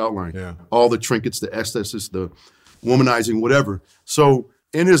everything you just outlined. Yeah. All the trinkets, the aesthetics, the womanizing, whatever. So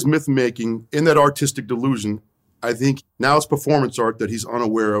in his myth making, in that artistic delusion, I think now it's performance art that he's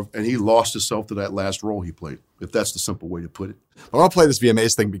unaware of, and he lost himself to that last role he played, if that's the simple way to put it. I want to play this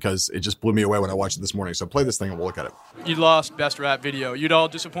VMAs thing because it just blew me away when I watched it this morning. So play this thing and we'll look at it. You lost Best Rap Video. You'd all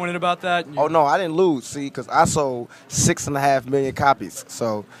disappointed about that? Oh, no, I didn't lose, see, because I sold 6.5 million copies.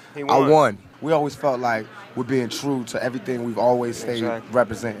 So I won. We always felt like we're being true to everything we've always stayed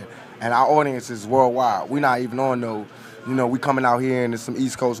representing. And our audience is worldwide. We're not even on no You know, we coming out here and there's some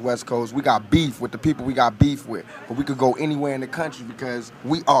East Coast, West Coast. We got beef with the people we got beef with. But we could go anywhere in the country because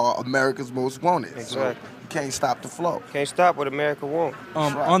we are America's most wanted. Exactly. So you can't stop the flow. Can't stop what America wants.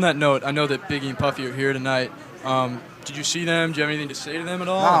 On that note, I know that Biggie and Puffy are here tonight. Did you see them? Do you have anything to say to them at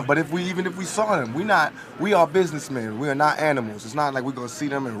all? Nah, but if we saw them, we are businessmen. We are not animals. It's not like we're gonna see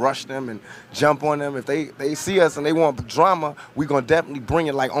them and rush them and jump on them. If they see us and they want drama, we're gonna definitely bring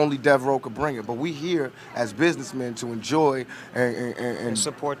it like only Dev Row could bring it. But we here as businessmen to enjoy and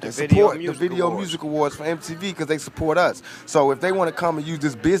support the Video Music Awards for MTV because they support us. So if they want to come and use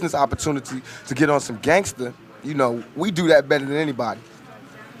this business opportunity to get on some gangster, you know, we do that better than anybody.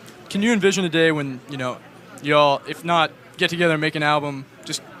 Can you envision a day when, you know, y'all, if not get together and make an album,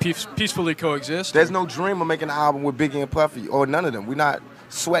 just peacefully coexist? There's no dream of making an album with Biggie and Puffy or none of them. We're not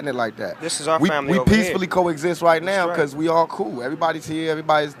sweating it like that. This is our family We over peacefully here. coexist right now That's right. because we all cool. Everybody's here.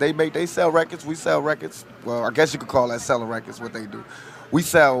 They sell records. We sell records. Well, I guess you could call that selling records. What they do. We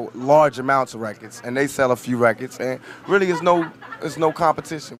sell large amounts of records, and they sell a few records, and really, it's no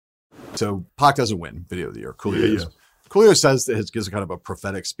competition. So Pac doesn't win Video of the Year. Coolio Yeah. does. Coolio says that gives a kind of a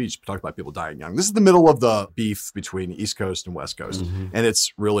prophetic speech, talking about people dying young. This is the middle of the beef between East Coast and West Coast. And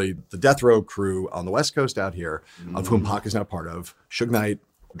it's really the Death Row crew on the West Coast out here, of whom Pac is now part of, Suge Knight,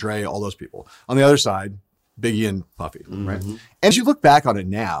 Dre, all those people. On the other side, Biggie and Puffy, right? And as you look back on it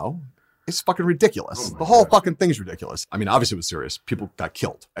now, it's fucking ridiculous. The whole fucking thing's ridiculous. I mean, obviously it was serious. People got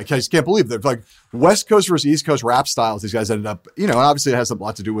killed. I just can't believe that. Like West Coast versus East Coast rap styles, these guys ended up, you know, and obviously it has a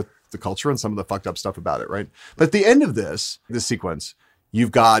lot to do with the culture and some of the fucked up stuff about it, right? But at the end of this sequence,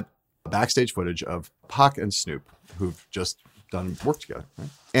 you've got backstage footage of Pac and Snoop, who've just done work together, right?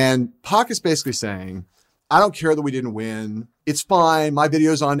 And Pac is basically saying, I don't care that we didn't win. It's fine. My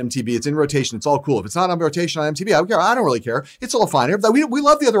video's on MTV. It's in rotation. It's all cool. If it's not on rotation on MTV, I don't care. I don't really care. It's all fine. We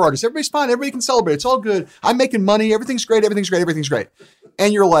love the other artists. Everybody's fine. Everybody can celebrate. It's all good. I'm making money. Everything's great. Everything's great. Everything's great.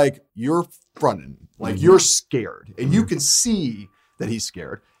 And you're like, you're fronting. Like you're scared. And you can see that he's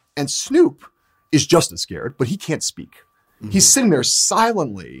scared. And Snoop is just as scared, but he can't speak. He's sitting there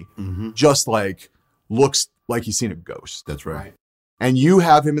silently, just like looks like he's seen a ghost. That's right. And you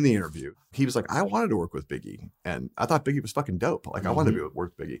have him in the interview. He was like, I wanted to work with Biggie. And I thought Biggie was fucking dope. Like, I wanted to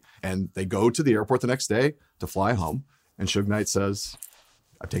work with Biggie. And they go to the airport the next day to fly home. And Suge Knight says,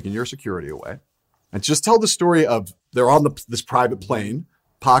 I've taken your security away. And just tell the story of they're on this private plane.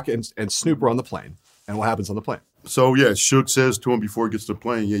 Pac and Snoop are on the plane. And what happens on the plane? So, yeah, Suge says to him before he gets to the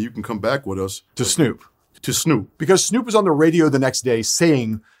plane, yeah, you can come back with us. To Snoop. To Snoop. Because Snoop was on the radio the next day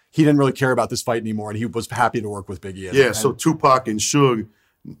saying he didn't really care about this fight anymore. And he was happy to work with Biggie. So Tupac and Suge,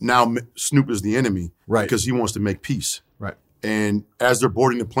 now Snoop is the enemy. Right. Because he wants to make peace. Right. And as they're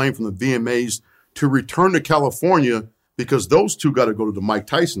boarding the plane from the VMAs to return to California, because those two got to go to the Mike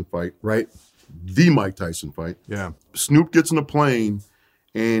Tyson fight. Right. The Mike Tyson fight. Yeah. Snoop gets in the plane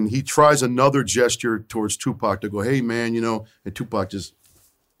and he tries another gesture towards Tupac to go, hey, man, you know, and Tupac just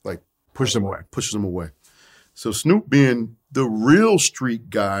like pushes him away. So Snoop being the real street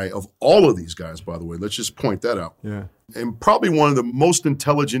guy of all of these guys, by the way, let's just point that out. Yeah. And probably one of the most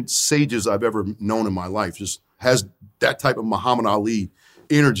intelligent sages I've ever known in my life, just has that type of Muhammad Ali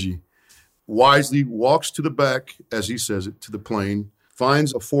energy, wisely walks to the back, as he says it, to the plane,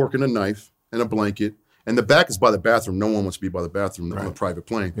 finds a fork and a knife and a blanket, and the back is by the bathroom. No one wants to be by the bathroom on a private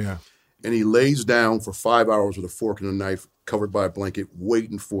plane. Yeah. And he lays down for 5 hours with a fork and a knife, covered by a blanket,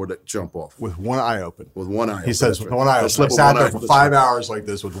 waiting for it to jump off. With one eye open. With one eye open. He says, with one eye open. I slept with sat one there eye for open. 5 hours like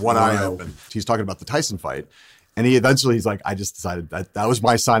this with one eye open. He's talking about the Tyson fight. And he's like, I just decided that was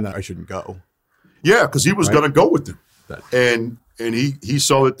my sign that I shouldn't go. Yeah, because he was Right. going to go with them. That- And he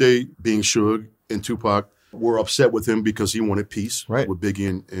saw that they, being Suge and Tupac, were upset with him because he wanted peace Right. with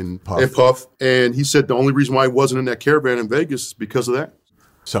Biggie and Puff. Puff. And he said the only reason why he wasn't in that caravan in Vegas is because of that.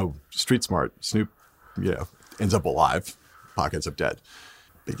 So street smart. Snoop, ends up alive. Pac ends up dead.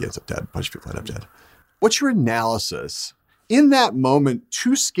 Biggie ends up dead. A bunch of people end up dead. What's your analysis? In that moment,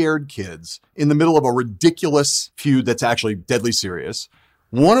 two scared kids in the middle of a ridiculous feud that's actually deadly serious.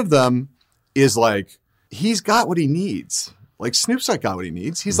 One of them is like, he's got what he needs. Like Snoop's like got what he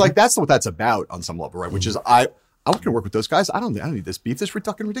needs. He's like, that's what that's about on some level, right? Which is I want to work with those guys. I don't need this beef. This is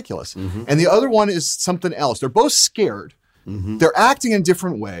fucking ridiculous. And the other one is something else. They're both scared. They're acting in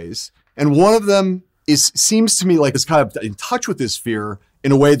different ways. And one of them seems to me like is kind of in touch with this fear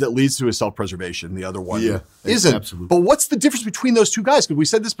in a way that leads to his self-preservation. The other one isn't. Absolutely. But what's the difference between those two guys? Because we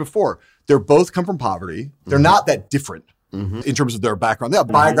said this before. They're both come from poverty. They're not that different in terms of their background. They have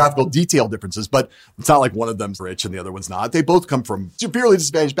biographical detail differences, but it's not like one of them's rich and the other one's not. They both come from severely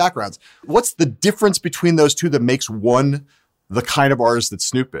disadvantaged backgrounds. What's the difference between those two that makes one the kind of artist that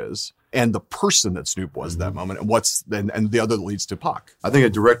Snoop is and the person that Snoop was at that moment, and the other that leads to Pac. I think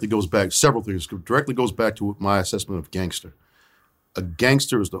it directly goes back, several things, directly goes back to my assessment of gangster. A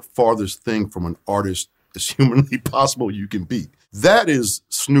gangster is the farthest thing from an artist as humanly possible you can be. That is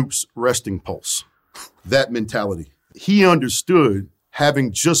Snoop's resting pulse, that mentality. He understood,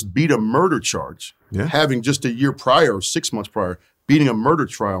 having just beat a murder charge, having just a year prior or 6 months prior, beating a murder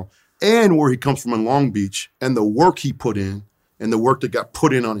trial, and where he comes from in Long Beach, and the work he put in, and the work that got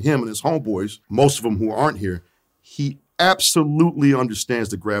put in on him and his homeboys, most of them who aren't here, he absolutely understands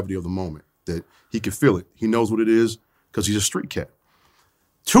the gravity of the moment, that he can feel it. He knows what it is because he's a street cat.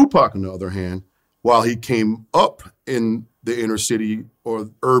 Tupac, on the other hand, while he came up in the inner city or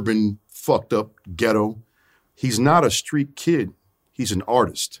urban fucked up ghetto, he's not a street kid. He's an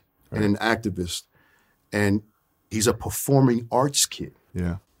artist and an activist, and he's a performing arts kid.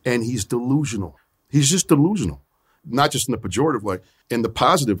 Yeah. And he's delusional. He's just delusional. Not just in the pejorative, like in the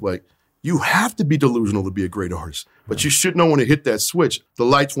positive, like you have to be delusional to be a great artist. But you should know when to hit that switch. The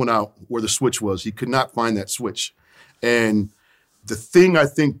lights went out where the switch was. He could not find that switch. And the thing I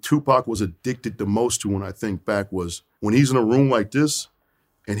think Tupac was addicted the most to when I think back was when he's in a room like this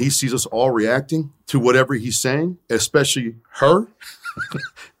and he sees us all reacting to whatever he's saying, especially her,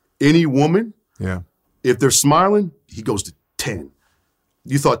 any woman. Yeah. If they're smiling, he goes to 10.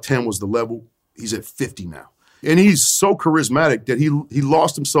 You thought 10 was the level. He's at 50 now. And he's so charismatic that he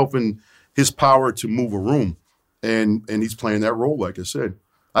lost himself in his power to move a room. And he's playing that role, like I said.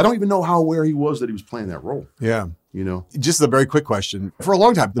 I don't even know how aware he was that he was playing that role. Yeah. You know? Just a very quick question. For a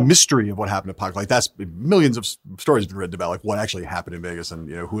long time, the mystery of what happened to Pac, like that's millions of stories have been written about, like what actually happened in Vegas and,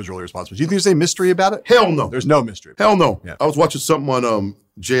 who was really responsible. Do you think there's any mystery about it? Hell no. There's no mystery. Hell no. Yeah. I was watching something on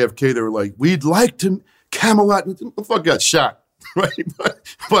JFK. They were like, we'd like to Camelot. The fuck got shot, right?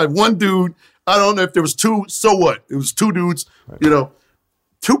 But one dude, I don't know if there was two, so what? It was two dudes,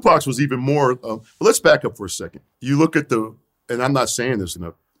 Tupac's was even more, but let's back up for a second. You look at and I'm not saying this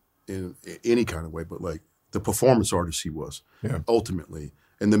in any kind of way, but like the performance artist he was, ultimately,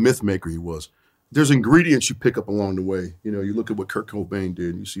 and the myth maker he was. There's ingredients you pick up along the way. You look at what Kurt Cobain did,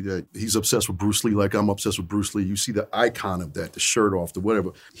 and you see that he's obsessed with Bruce Lee like I'm obsessed with Bruce Lee. You see the icon of that, the shirt off, the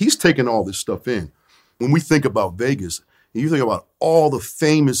whatever. He's taking all this stuff in. When we think about Vegas, and you think about all the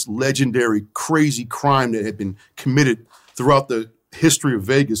famous, legendary, crazy crime that had been committed throughout the history of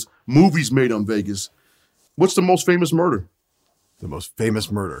Vegas, movies made on Vegas. What's the most famous murder? The most famous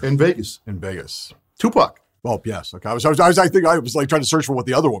murder in Vegas. In Vegas. Tupac. Well, yes. Okay. I was like trying to search for what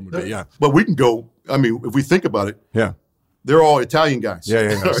the other one would be. Yeah. But we can go. I mean, if we think about it. Yeah. They're all Italian guys.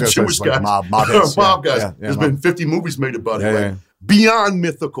 Yeah. Jewish like guys. Mob hits. Mob guys. Yeah, There's been 50 movies made about it. Yeah, right? yeah. Beyond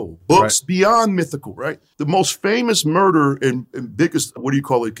mythical. Books right. Beyond mythical, right? The most famous murder and biggest,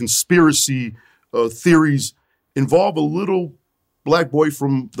 conspiracy theories involve a little black boy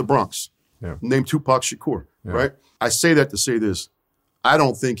from the Bronx named Tupac Shakur, right? I say that to say this. I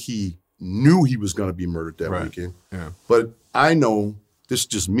don't think he knew he was going to be murdered that weekend. Yeah. But I know, this is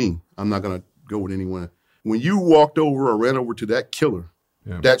just me. I'm not going to go with anyone. When you walked over or ran over to that killer,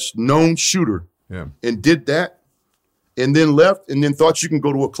 that known shooter, and did that, and then left, and then thought you can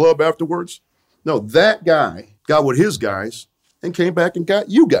go to a club afterwards, no, that guy got with his guys and came back and got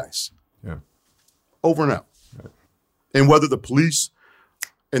you guys. Yeah. Over and out. Right. And whether the police,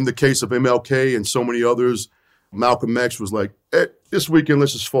 in the case of MLK and so many others, Malcolm X was like, this weekend,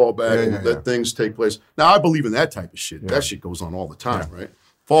 let's just fall back and let things take place. Now, I believe in that type of shit. That shit goes on all the time, right?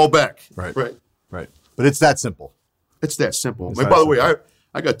 Fall back. Right. But it's that simple. It's that simple. And by the way,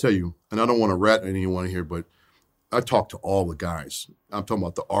 I got to tell you, and I don't want to rat anyone here, but I talk to all the guys. I'm talking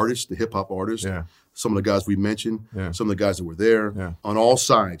about the artists, the hip-hop artists, some of the guys we mentioned, some of the guys that were there, on all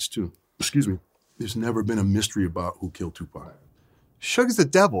sides, too. Excuse me. There's never been a mystery about who killed Tupac. Suge's the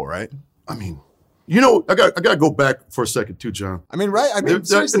devil, right? I mean, I got to go back for a second, too, John. I mean, right? I mean,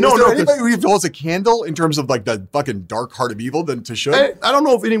 seriously, is there anybody who holds a candle in terms of like the fucking dark heart of evil than to Suge? I don't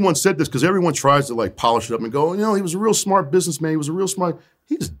know if anyone said this because everyone tries to like polish it up and go, he was a real smart businessman. He was a real smart.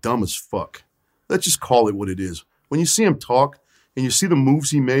 He's dumb as fuck. Let's just call it what it is. When you see him talk and you see the moves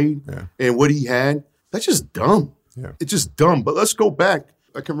he made and what he had, that's just dumb. Yeah. It's just dumb. But let's go back.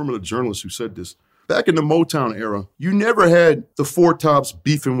 I can remember the journalist who said this. Back in the Motown era, you never had the Four Tops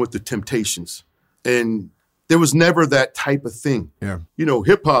beefing with the Temptations. And there was never that type of thing. Yeah.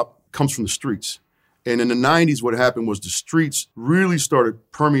 Hip-hop comes from the streets. And in the 90s, what happened was the streets really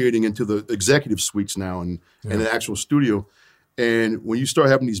started permeating into the executive suites now and the actual studio. And when you start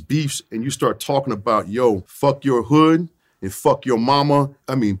having these beefs and you start talking about, fuck your hood and fuck your mama.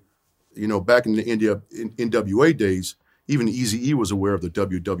 I mean, back in the NWA days, even Eazy-E was aware of the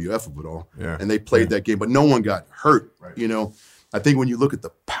WWF of it all. Yeah. And they played that game, but no one got hurt, I think when you look at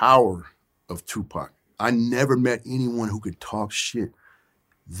the power of Tupac, I never met anyone who could talk shit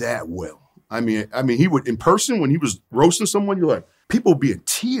that well. I mean, he would, in person, when he was roasting someone, you're like, people would be in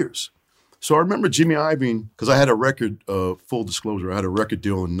tears. So I remember Jimmy Iovine, because I had a record, full disclosure, I had a record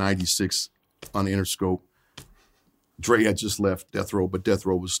deal in 96 on the Interscope. Dre had just left Death Row, but Death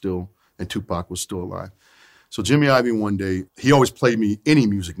Row was still, and Tupac was still alive. So Jimmy Iovine one day, he always played me any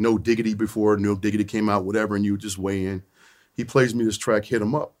music, No Diggity before No Diggity came out, whatever, and you would just weigh in. He plays me this track, Hit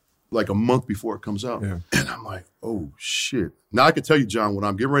 'Em Up, like a month before it comes out. Yeah. And I'm like, oh, shit. Now I can tell you, John, what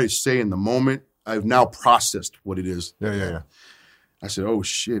I'm getting ready to say in the moment, I've now processed what it is. Yeah. I said, oh,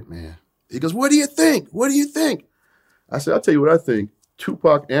 shit, man. He goes, what do you think? What do you think? I said, I'll tell you what I think.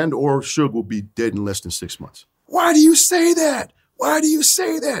 Tupac and or Suge will be dead in less than 6 months. Why do you say that? Why do you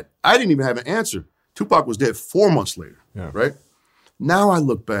say that? I didn't even have an answer. Tupac was dead 4 months later, right? Now I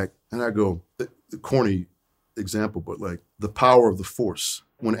look back and I go, corny example, but like the power of the Force.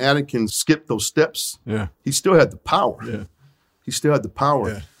 When Anakin skipped those steps, he still had the power. Yeah. He still had the power.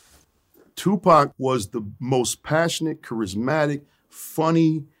 Yeah. Tupac was the most passionate, charismatic,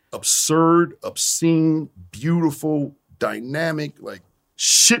 funny, absurd, obscene, beautiful, dynamic, like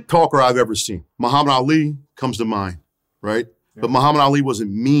shit talker I've ever seen. Muhammad Ali comes to mind, right? Yeah. But Muhammad Ali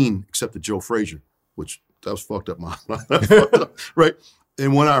wasn't mean except to Joe Frazier, which that was fucked up, right?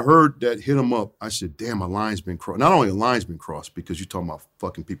 And when I heard that Hit 'Em Up, I said, damn, a line's been crossed. Not only a line's been crossed because you're talking about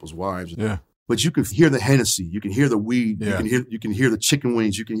fucking people's wives, but you can hear the Hennessy, you can hear the weed, you can hear the chicken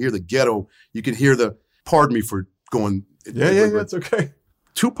wings, you can hear the ghetto, you can hear the, pardon me for going. That's okay.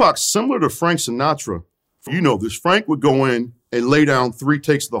 Tupac, similar to Frank Sinatra, you know this, Frank would go in and lay down 3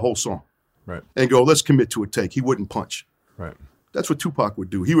 takes of the whole song. Right. And go, let's commit to a take. He wouldn't punch. Right. That's what Tupac would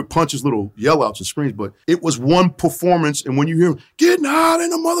do. He would punch his little yell-outs and screams, but it was one performance, and when you hear him, getting hot in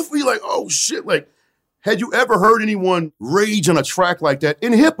the motherfucker, you're like, oh, shit. Like, had you ever heard anyone rage on a track like that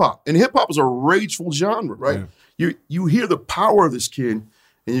in hip-hop? And hip-hop is a rageful genre, right? Yeah. You hear the power of this kid,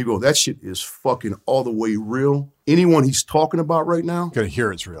 and you go, that shit is fucking all the way real. Anyone he's talking about right now, going to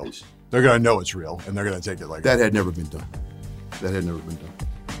hear it's real. They're going to know it's real, and they're going to take it like that. Had never been done. That had never been done.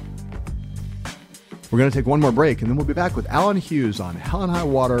 We're going to take one more break, and then we'll be back with Alan Hughes on Hell and High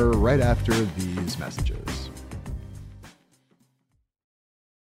Water right after these messages.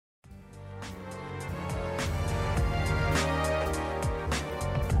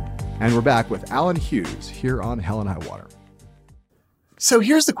 And we're back with Alan Hughes here on Hell and High Water. So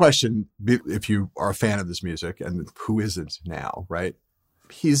here's the question, if you are a fan of this music, and who isn't now, right?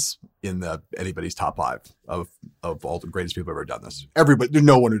 He's in anybody's top 5 of all the greatest people who've ever done this. Everybody, there's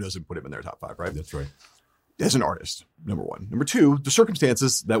no one who doesn't put him in their top 5, right? That's right. As an artist, number one. Number two, the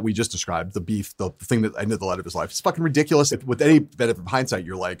circumstances that we just described, the beef, the thing that ended the light of his life, it's fucking ridiculous. With any benefit of hindsight,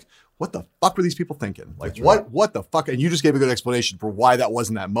 you're like, what the fuck were these people thinking? Like, what the fuck? And you just gave a good explanation for why that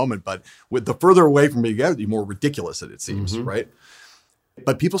wasn't that moment. But with the further away from me, the more ridiculous it seems, right?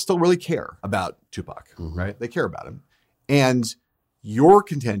 But people still really care about Tupac, right? They care about him. And your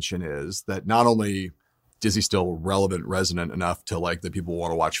contention is that not only is he still relevant, resonant enough to like that people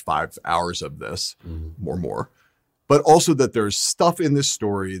want to watch 5 hours of this or more, but also that there's stuff in this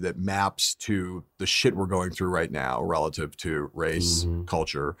story that maps to the shit we're going through right now relative to race,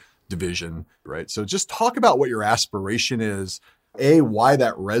 culture, division, right? So just talk about what your aspiration is, why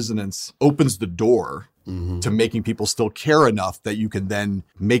that resonance opens the door to making people still care enough that you can then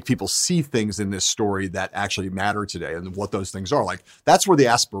make people see things in this story that actually matter today and what those things are. Like, that's where the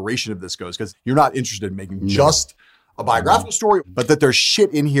aspiration of this goes, because you're not interested in making just a biographical story, but that there's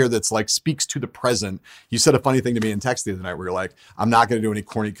shit in here that's like speaks to the present. You said a funny thing to me in text the other night where you're like, I'm not going to do any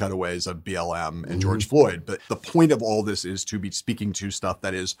corny cutaways of BLM and George Floyd, but the point of all this is to be speaking to stuff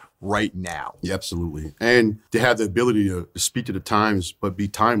that is right now. Yeah, absolutely. And to have the ability to speak to the times, but be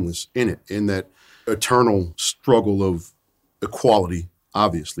timeless in it, in that eternal struggle of equality,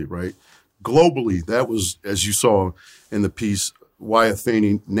 obviously, right? Globally, that was, as you saw in the piece, why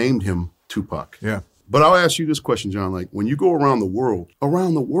Afeni named him Tupac. Yeah. But I'll ask you this question, John, like when you go around the world,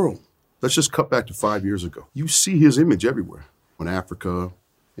 let's just cut back to 5 years ago. You see his image everywhere. In Africa,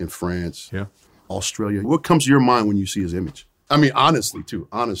 in France, Australia. What comes to your mind when you see his image? I mean, honestly,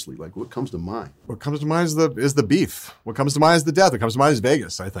 like what comes to mind? What comes to mind is the beef. What comes to mind is the death. What comes to mind is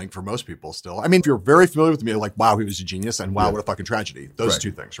Vegas, I think, for most people still. I mean, if you're very familiar with me, like, wow, he was a genius, and wow, what a fucking tragedy. Those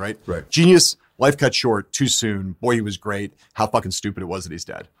two things, right? Right. Genius, life cut short, too soon. Boy, he was great. How fucking stupid it was that he's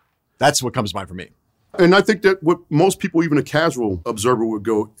dead. That's what comes to mind for me. And I think that what most people, even a casual observer, would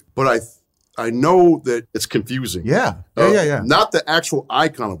go, but I know that it's confusing. Yeah. Not the actual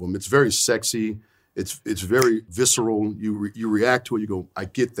icon of him. It's very sexy. It's very visceral. You react to it. You go, I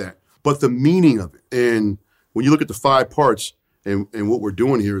get that. But the meaning of it. And when you look at the 5 parts, And what we're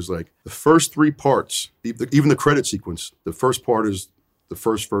doing here is like the first 3 parts, even the credit sequence, the first part is the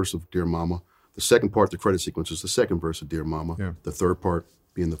first verse of Dear Mama. The second part, the credit sequence, is the second verse of Dear Mama. Yeah. The third part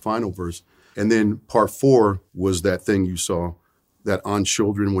being the final verse. And then part 4 was that thing you saw, that On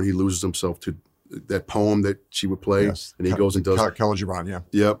Children, when he loses himself to that poem that she would play. Yes. And he goes and does Khalil Gibran, yeah.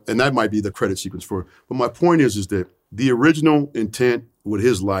 Yeah. And that might be the credit sequence for it. But my point is that the original intent with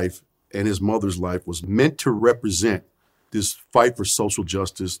his life and his mother's life was meant to represent this fight for social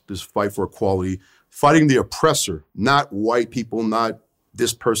justice, this fight for equality, fighting the oppressor, not white people, not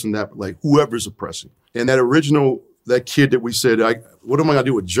this person, that, like whoever's oppressing. And that kid that we said, what am I going to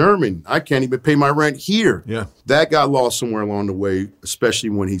do with German? I can't even pay my rent here. Yeah. That got lost somewhere along the way, especially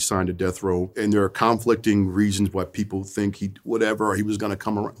when he signed a death row. And there are conflicting reasons why people think he was going to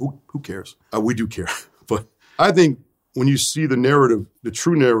come around. Who cares? We do care. But I think when you see the narrative, the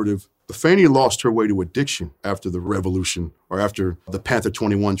true narrative, Fannie lost her way to addiction after the revolution, or after the Panther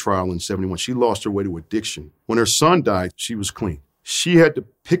 21 trial in 71. She lost her way to addiction. When her son died, she was clean. She had to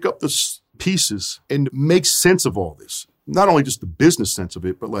pick up the pieces and make sense of all this. Not only just the business sense of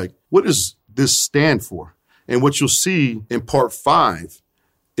it, but like, what does this stand for? And what you'll see in part 5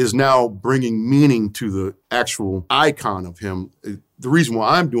 is now bringing meaning to the actual icon of him. The reason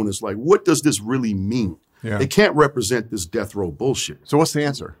why I'm doing this, like, what does this really mean? Yeah. It can't represent this death row bullshit. So what's the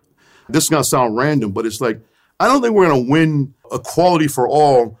answer? This is going to sound random, but it's like, I don't think we're going to win equality for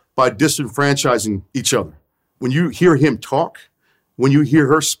all by disenfranchising each other. When you hear him talk, when you hear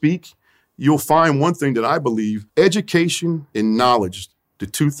her speak, you'll find one thing that I believe: education and knowledge, the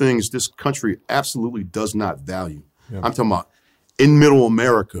 2 things this country absolutely does not value. Yeah. I'm talking about in middle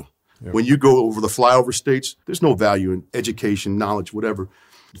America. Yeah. When you go over the flyover states, there's no value in education, knowledge, whatever.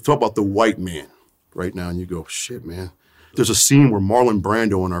 You talk about the white man right now, and you go, shit, man. There's a scene where Marlon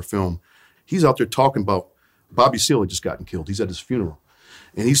Brando in our film, he's out there talking about Bobby Seale had just gotten killed. He's at his funeral.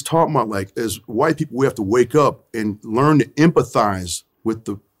 And he's talking about, like, as white people, we have to wake up and learn to empathize with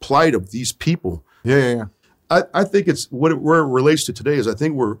the plight of these people. Yeah. I think it's where it relates to today is I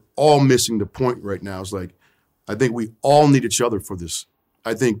think we're all missing the point right now. It's like, I think we all need each other for this.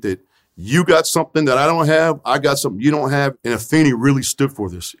 I think that you got something that I don't have, I got something you don't have, and Afeni really stood for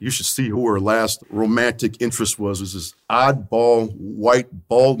this. You should see who her last romantic interest was this oddball, white,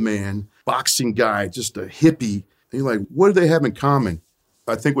 bald man, boxing guy, just a hippie. And you're like, what do they have in common?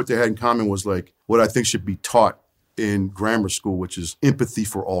 I think what they had in common was like what I think should be taught in grammar school, which is empathy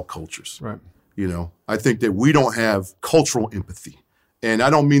for all cultures. Right. You know, I think that we don't have cultural empathy. And I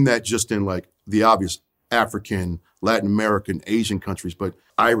don't mean that just in like the obvious African, Latin American, Asian countries, but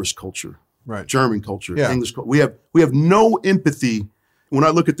Irish culture, right, German culture, English culture. We have no empathy. When I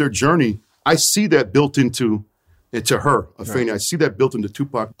look at their journey, I see that built into her, Afeni. Right. I see that built into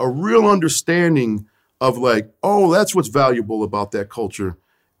Tupac. A real understanding of like, oh, that's what's valuable about that culture.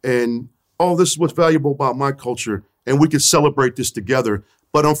 And, oh, this is what's valuable about my culture. And we can celebrate this together.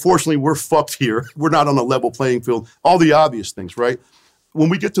 But unfortunately, we're fucked here. We're not on a level playing field. All the obvious things, right? When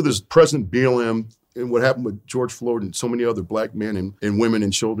we get to this present BLM, and what happened with George Floyd and so many other black men and women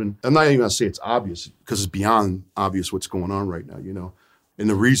and children, I'm not even going to say it's obvious because it's beyond obvious what's going on right now, you know. And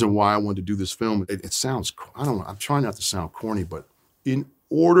the reason why I wanted to do this film, it sounds, I don't know, I'm trying not to sound corny, but in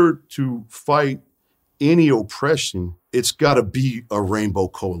order to fight any oppression, it's got to be a rainbow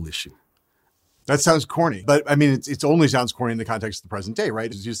coalition. That sounds corny, but I mean, it only sounds corny in the context of the present day,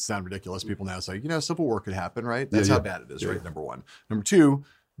 right? It used to sound ridiculous. People now say, civil war could happen, right? That's how bad it is, right? Number one. Number two,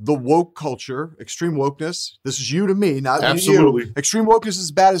 the woke culture, extreme wokeness. This is you to me, not absolutely. You. Extreme wokeness is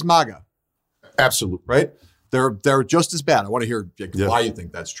as bad as MAGA. Absolutely. Right? They're just as bad. I want to hear why you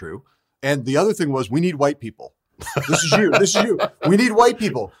think that's true. And the other thing was, we need white people. This is you. This is you. We need white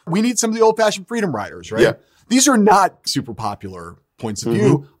people. We need some of the old-fashioned freedom riders, right? Yeah. These are not super popular points of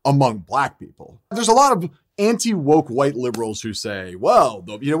view among black people. There's a lot of anti-woke white liberals who say, well,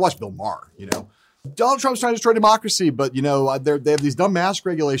 watch Bill Maher, Donald Trump's trying to destroy democracy, but, they have these dumb mask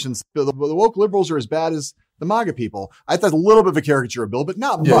regulations. The woke liberals are as bad as the MAGA people. I thought a little bit of a caricature of Bill, but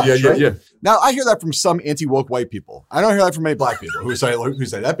not much. Right? Now, I hear that from some anti-woke white people. I don't hear that from many black people who say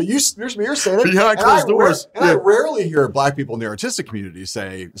that, but you're saying it. Behind closed doors. I rarely hear black people in the artistic community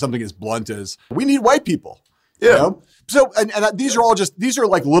say something as blunt as, we need white people. Yeah. So, and these are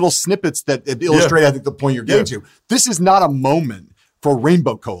like little snippets that illustrate, I think, the point you're getting to. This is not a moment for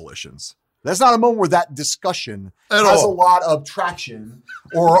rainbow coalitions. That's not a moment where that discussion has a lot of traction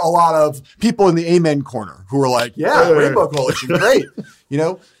or a lot of people in the amen corner who are like, rainbow coalition, great.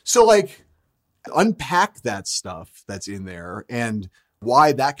 So like unpack that stuff that's in there and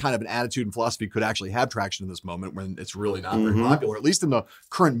why that kind of an attitude and philosophy could actually have traction in this moment when it's really not very popular, at least in the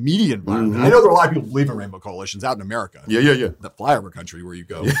current media environment. I know there are a lot of people who believe in rainbow coalitions out in America. Yeah. The flyover country where you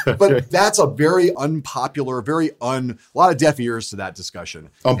go. But that's a very unpopular, a lot of deaf ears to that discussion.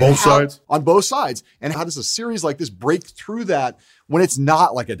 On both sides? On both sides. And how does a series like this break through that when it's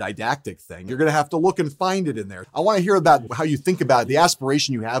not like a didactic thing? You're going to have to look and find it in there. I want to hear about how you think about it, the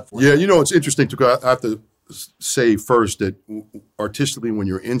aspiration you have for it. Yeah, it's interesting to I have to say first that artistically, when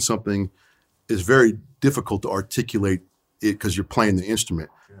you're in something, it's very difficult to articulate it because you're playing the instrument.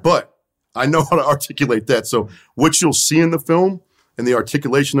 Yeah. But I know how to articulate that. So what you'll see in the film and the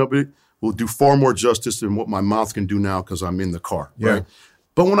articulation of it will do far more justice than what my mouth can do now because I'm in the car. Yeah. Right?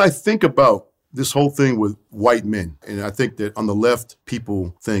 But when I think about this whole thing with white men, and I think that on the left,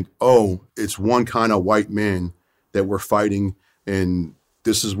 people think, oh, it's one kind of white man that we're fighting, and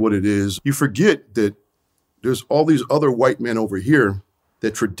this is what it is. You forget that there's all these other white men over here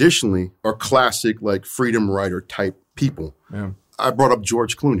that traditionally are classic, like freedom rider type people. Yeah. I brought up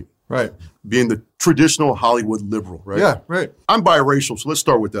George Clooney. Right. Being the traditional Hollywood liberal, right? Yeah, right. I'm biracial, so let's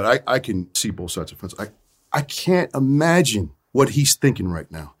start with that. I can see both sides of the fence. I can't imagine what he's thinking right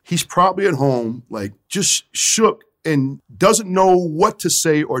now. He's probably at home, like just shook and doesn't know what to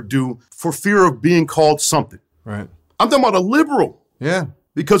say or do for fear of being called something. Right. I'm talking about a liberal. Yeah.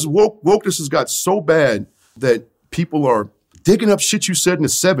 Because wokeness has got so bad that people are digging up shit you said in the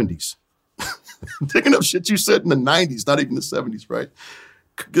 70s, digging up shit you said in the 90s, not even the 70s, right?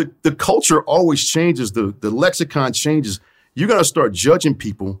 The culture always changes. The lexicon changes. You're going to start judging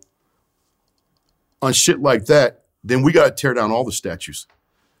people on shit like that. Then we got to tear down all the statues.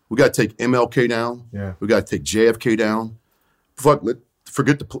 We got to take MLK down. Yeah. We got to take JFK down.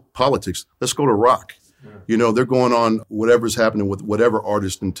 Forget the politics. Let's go to rock. Yeah. They're going on whatever's happening with whatever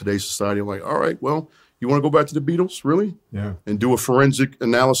artist in today's society. I'm like, all right, well, you want to go back to the Beatles, really? Yeah. And do a forensic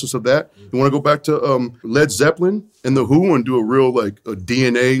analysis of that? You want to go back to Led Zeppelin and The Who and do a real a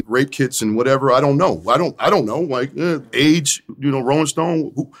DNA rape kits and whatever? I don't know. I don't know. Like age, Rolling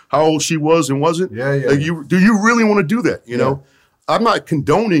Stone, how old she was and wasn't. Yeah. Do you really want to do that? You know, I'm not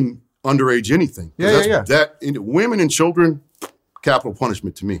condoning underage anything. Yeah. That women and children, capital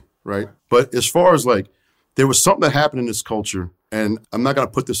punishment to me, right? But as far as there was something that happened in this culture. And I'm not going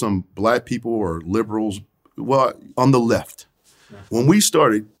to put this on black people or liberals, on the left. When we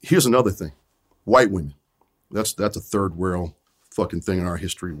started, here's another thing. White women. That's a third world fucking thing in our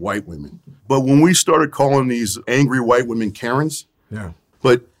history, white women. But when we started calling these angry white women Karens,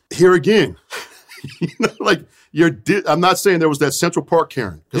 but here again, I'm not saying there was that Central Park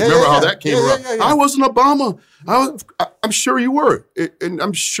Karen. Because remember how that came around. Yeah. I wasn't Obama. I'm sure you were. And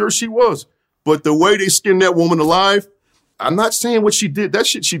I'm sure she was. But the way they skinned that woman alive, I'm not saying what she did. That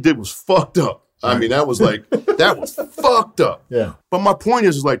shit she did was fucked up. I mean, that was fucked up. Yeah. But my point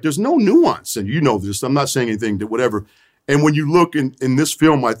is there's no nuance. And you know this. I'm not saying anything that whatever. And when you look in this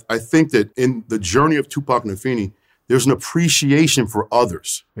film, I think that in the journey of Tupac and Afeni, there's an appreciation for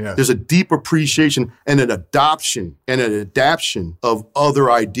others. Yeah. There's a deep appreciation and an adoption and an adaptation of other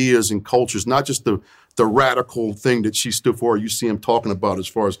ideas and cultures, not just the radical thing that she stood for. You see him talking about as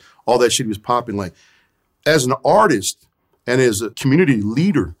far as all that shit he was popping. As an artist, and as a community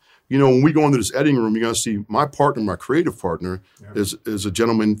leader, when we go into this editing room, you're going to see my partner, my creative partner, is a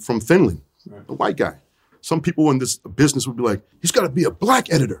gentleman from Finland, a white guy. Some people in this business would be like, he's got to be a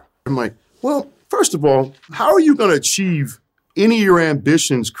black editor. I'm like, well, first of all, how are you going to achieve any of your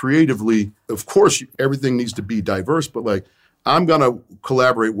ambitions creatively? Of course, everything needs to be diverse, but I'm going to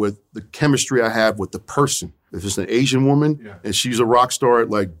collaborate with the chemistry I have with the person. If it's an Asian woman and she's a rock star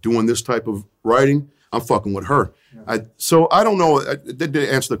at doing this type of writing, I'm fucking with her. Yeah. So I don't know. That didn't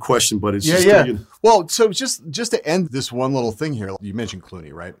answer the question, but it's Well, so just to end this one little thing here, you mentioned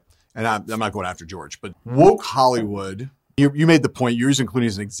Clooney, right? And I'm not going after George, but woke Hollywood. You made the point. You're using Clooney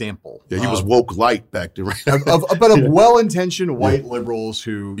as an example. Yeah, he was woke light back then, right? of well-intentioned white liberals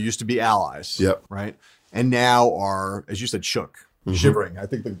who used to be allies, right? And now are, as you said, shook, shivering. I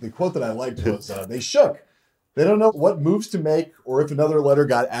think the quote that I liked was, they shook. They don't know what moves to make or if another letter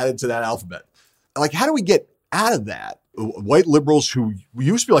got added to that alphabet. How do we get out of that? White liberals who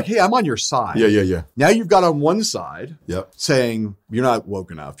used to be hey, I'm on your side. Yeah. Now you've got on one side saying you're not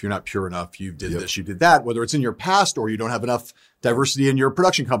woke enough, you're not pure enough, you did this, you did that, whether it's in your past or you don't have enough diversity in your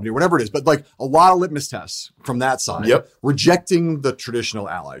production company or whatever it is. But a lot of litmus tests from that side, rejecting the traditional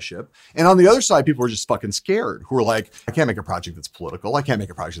allyship. And on the other side, people are just fucking scared who are I can't make a project that's political. I can't make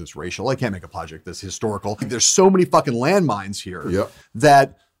a project that's racial. I can't make a project that's historical. There's so many fucking landmines here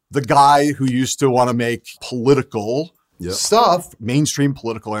that the guy who used to want to make political stuff, mainstream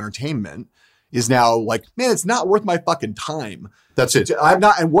political entertainment, is now like, man, it's not worth my fucking time. That's it. I'm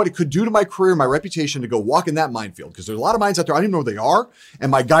not, and what it could do to my career, my reputation to go walk in that minefield, because there's a lot of mines out there I don't even know where they are, and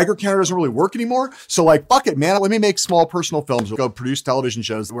my Geiger counter doesn't really work anymore. So like, fuck it, man. Let me make small personal films. Go produce television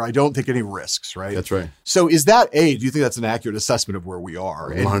shows where I don't take any risks, right? That's right. So is that A, do you think that's an accurate assessment of where we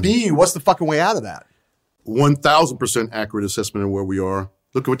are? And B, what's the fucking way out of that? 1,000% accurate assessment of where we are.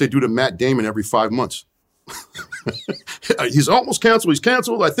 Look at what they do to Matt Damon every 5 months. He's almost canceled. He's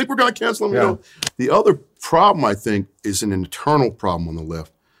canceled. I think we're going to cancel him. Yeah. You know? The other problem, I think, is an internal problem on the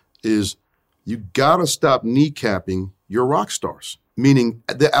left, is you got to stop kneecapping your rock stars, meaning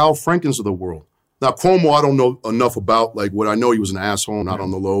the Al Frankens of the world. Now, Cuomo, I don't know enough about, like, what I know he was an asshole, not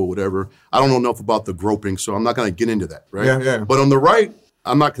on the low or whatever. I don't know enough about the groping, so I'm not going to get into that, right? Yeah. But on the right,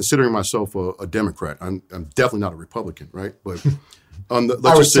 I'm not considering myself a Democrat. I'm definitely not a Republican, right? But on the,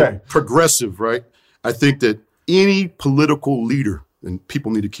 let's just say progressive, right? I think that any political leader, and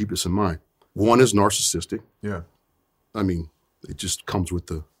people need to keep this in mind, one is narcissistic. Yeah. I mean, it just comes with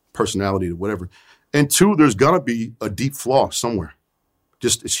the personality or whatever. And two, there's got to be a deep flaw somewhere.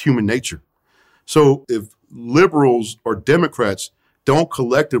 Just it's human nature. So if liberals or Democrats don't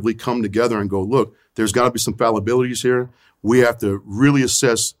collectively come together and go, look, there's got to be some fallibilities here. We have to really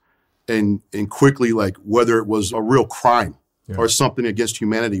assess and quickly, like, whether it was a real crime or something against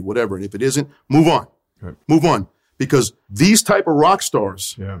humanity, whatever. And if it isn't, move on. Right. Move on. Because these type of rock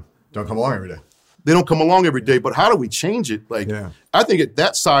stars, don't come along every day. they don't come along every day. But how do we change it? Like, I think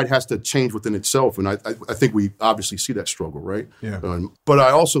that side has to change within itself. And I think we obviously see that struggle, right? Yeah. But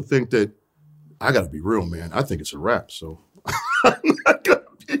I also think that I got to be real, man. I think it's a wrap. So I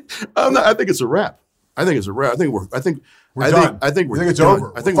think it's a wrap. I think it's a wrap. I think we're done. I think it's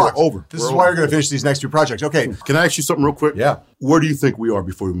over. I think we're over. This is why we're going to finish these next two projects. Okay. Can I ask you something real quick? Yeah. Where do you think we are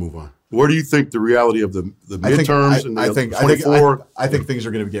before we move on? Where do you think the reality of the midterms and the 24? I think things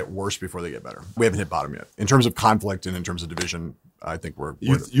are going to get worse before they get better. We haven't hit bottom yet. In terms of conflict and in terms of division, I think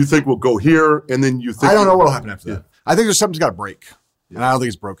You think we'll go here, and then you think... I don't know what will happen after that. I think something's got to break. And I don't think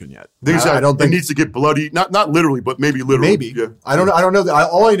it's broken yet. I don't think it needs to get bloody, not literally, but maybe literally. Maybe. Yeah. I don't know.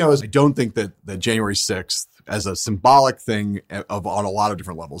 All I know is I don't think that January 6th, as a symbolic thing on a lot of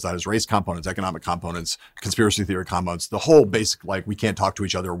different levels, that is race components, economic components, conspiracy theory components, the whole basic, like, we can't talk to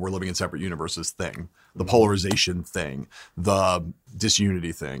each other, we're living in separate universes thing, the polarization thing, the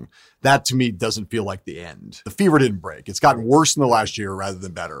disunity thing, that to me doesn't feel like the end. The fever didn't break. It's gotten worse in the last year rather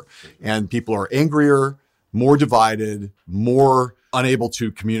than better. And people are angrier, more divided, more unable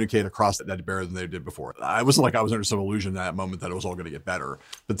to communicate across that barrier than they did before. I wasn't like I was under some illusion in that moment that it was all going to get better.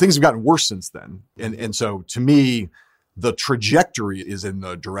 But things have gotten worse since then. And so to me, the trajectory is in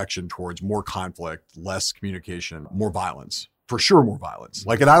the direction towards more conflict, less communication, more violence. For sure, more violence.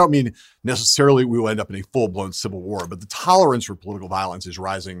 Like, and I don't mean necessarily we will end up in a full-blown civil war, but the tolerance for political violence is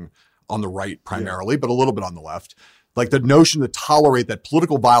rising on the right primarily, but a little bit on the left. Like, the notion to tolerate that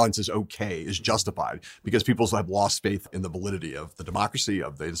political violence is okay, is justified, because people have lost faith in the validity of the democracy,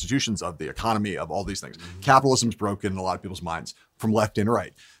 of the institutions, of the economy, of all these things. Capitalism's broken in a lot of people's minds from left and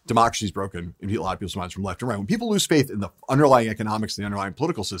right. Democracy's broken in a lot of people's minds from left and right. When people lose faith in the underlying economics, the underlying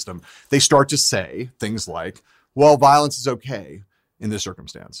political system, they start to say things like, well, violence is okay in this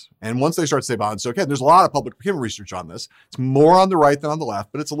circumstance. And once they start to say violence is okay, there's a lot of public opinion research on this. It's more on the right than on the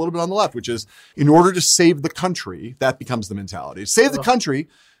left, but it's a little bit on the left, which is, in order to save the country, that becomes the mentality. Save the country,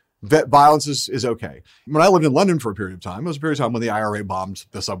 that violence is okay. When I lived in London for a period of time, it was a period of time when the IRA bombed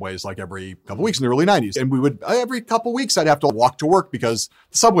the subways like every couple of weeks in the early 90s. And we would, every couple of weeks, I'd have to walk to work because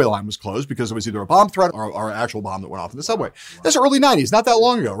the subway line was closed because it was either a bomb threat or an actual bomb that went off in the subway. That's early 90s, not that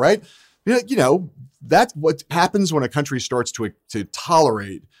long ago, right? You know, that's what happens when a country starts to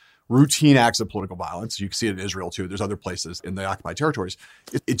tolerate routine acts of political violence. You can see it in Israel too. There's other places in the occupied territories.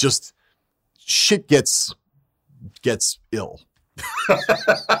 It just, shit gets ill.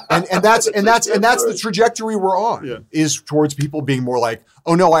 and that's the trajectory we're on, is towards people being more like,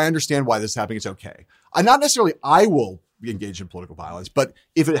 oh no, I understand why this is happening. It's okay. Not necessarily I will be engaged in political violence, but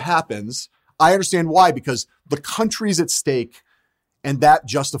if it happens, I understand why, because the country's at stake. And that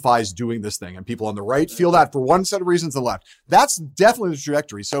justifies doing this thing. And people on the right feel that for one set of reasons, the left. That's definitely the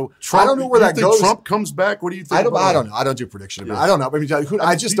trajectory. So Trump, I don't know where that goes. Trump comes back? What do you think? I don't know. I don't do prediction about it. I don't know.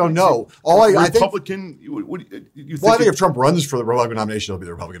 I just don't know. I think if Trump runs for the Republican nomination, he'll be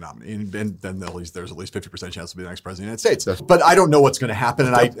the Republican nominee. And then there's at least 50% chance to be the next president of the United States. But I don't know what's going to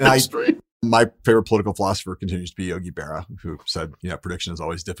happen. My favorite political philosopher continues to be Yogi Berra, who said, prediction is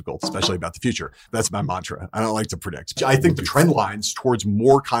always difficult, especially about the future. That's my mantra. I don't like to predict. I think the trend lines towards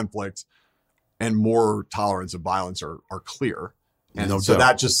more conflict and more tolerance of violence are clear. And so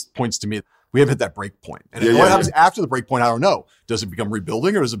that just points to me We haven't hit that break point. And what happens after the break point, I don't know. Does it become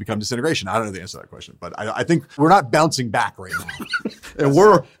rebuilding or does it become disintegration? I don't know the answer to that question. But I think we're not bouncing back right now. and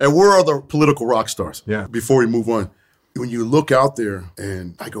we're the political rock stars. Yeah. Before we move on, when you look out there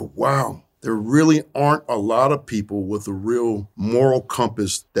and I go, wow, there really aren't a lot of people with a real moral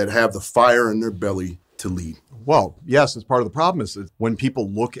compass that have the fire in their belly to lead. Well, yes, it's part of the problem is when people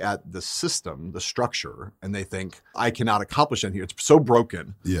look at the system, the structure, and they think, I cannot accomplish anything. It's so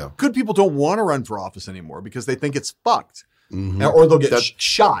broken. Yeah. Good people don't want to run for office anymore because they think it's fucked. Or they'll get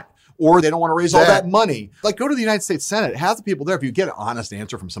shot. Or they don't want to raise all that money. Like, go to the United States Senate. Half the people there, if you get an honest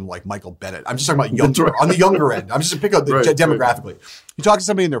answer from someone like Michael Bennett, I'm just talking about younger, on the younger end. I'm just going to pick up the demographically. You talk to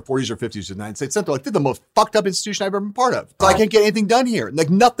somebody in their 40s or 50s in the United States Senate, they're like, they're the most fucked up institution I've ever been part of. So I can't get anything done here.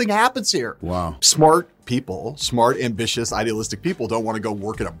 Like, nothing happens here. Wow. Smart people, smart, ambitious, idealistic people don't want to go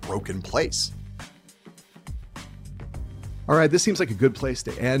work in a broken place. All right, this seems like a good place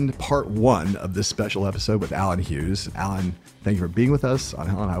to end part 1 of this special episode with Allen Hughes. Allen, thank you for being with us on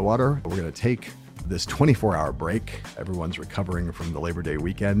Hell and High Water. We're going to take this 24-hour break. Everyone's recovering from the Labor Day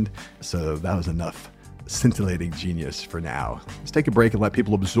weekend, so that was enough scintillating genius for now. Let's take a break and let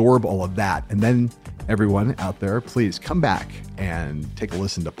people absorb all of that. And then everyone out there, please come back and take a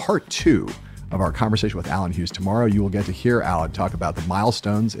listen to part 2 of our conversation with Allen Hughes. Tomorrow, you will get to hear Allen talk about the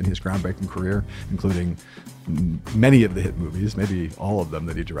milestones in his groundbreaking career, including many of the hit movies, maybe all of them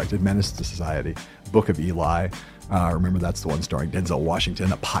that he directed: Menace to Society, Book of Eli. Remember, that's the one starring Denzel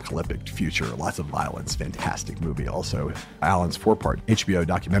Washington, apocalyptic future, lots of violence, fantastic movie. Also, Allen's 4-part HBO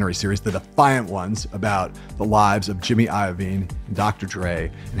documentary series, The Defiant Ones, about the lives of Jimmy Iovine and Dr.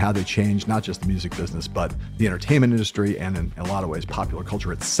 Dre and how they changed not just the music business, but the entertainment industry and in a lot of ways, popular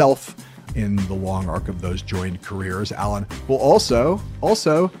culture itself in the long arc of those joined careers. Allen will also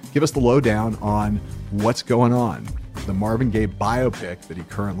give us the lowdown on what's going on. The Marvin Gaye biopic that he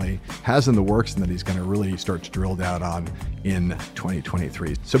currently has in the works and that he's going to really start to drill down on in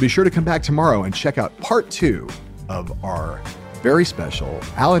 2023. So be sure to come back tomorrow and check out part 2 of our very special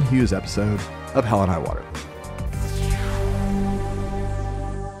Allen Hughes episode of Hell and High Water.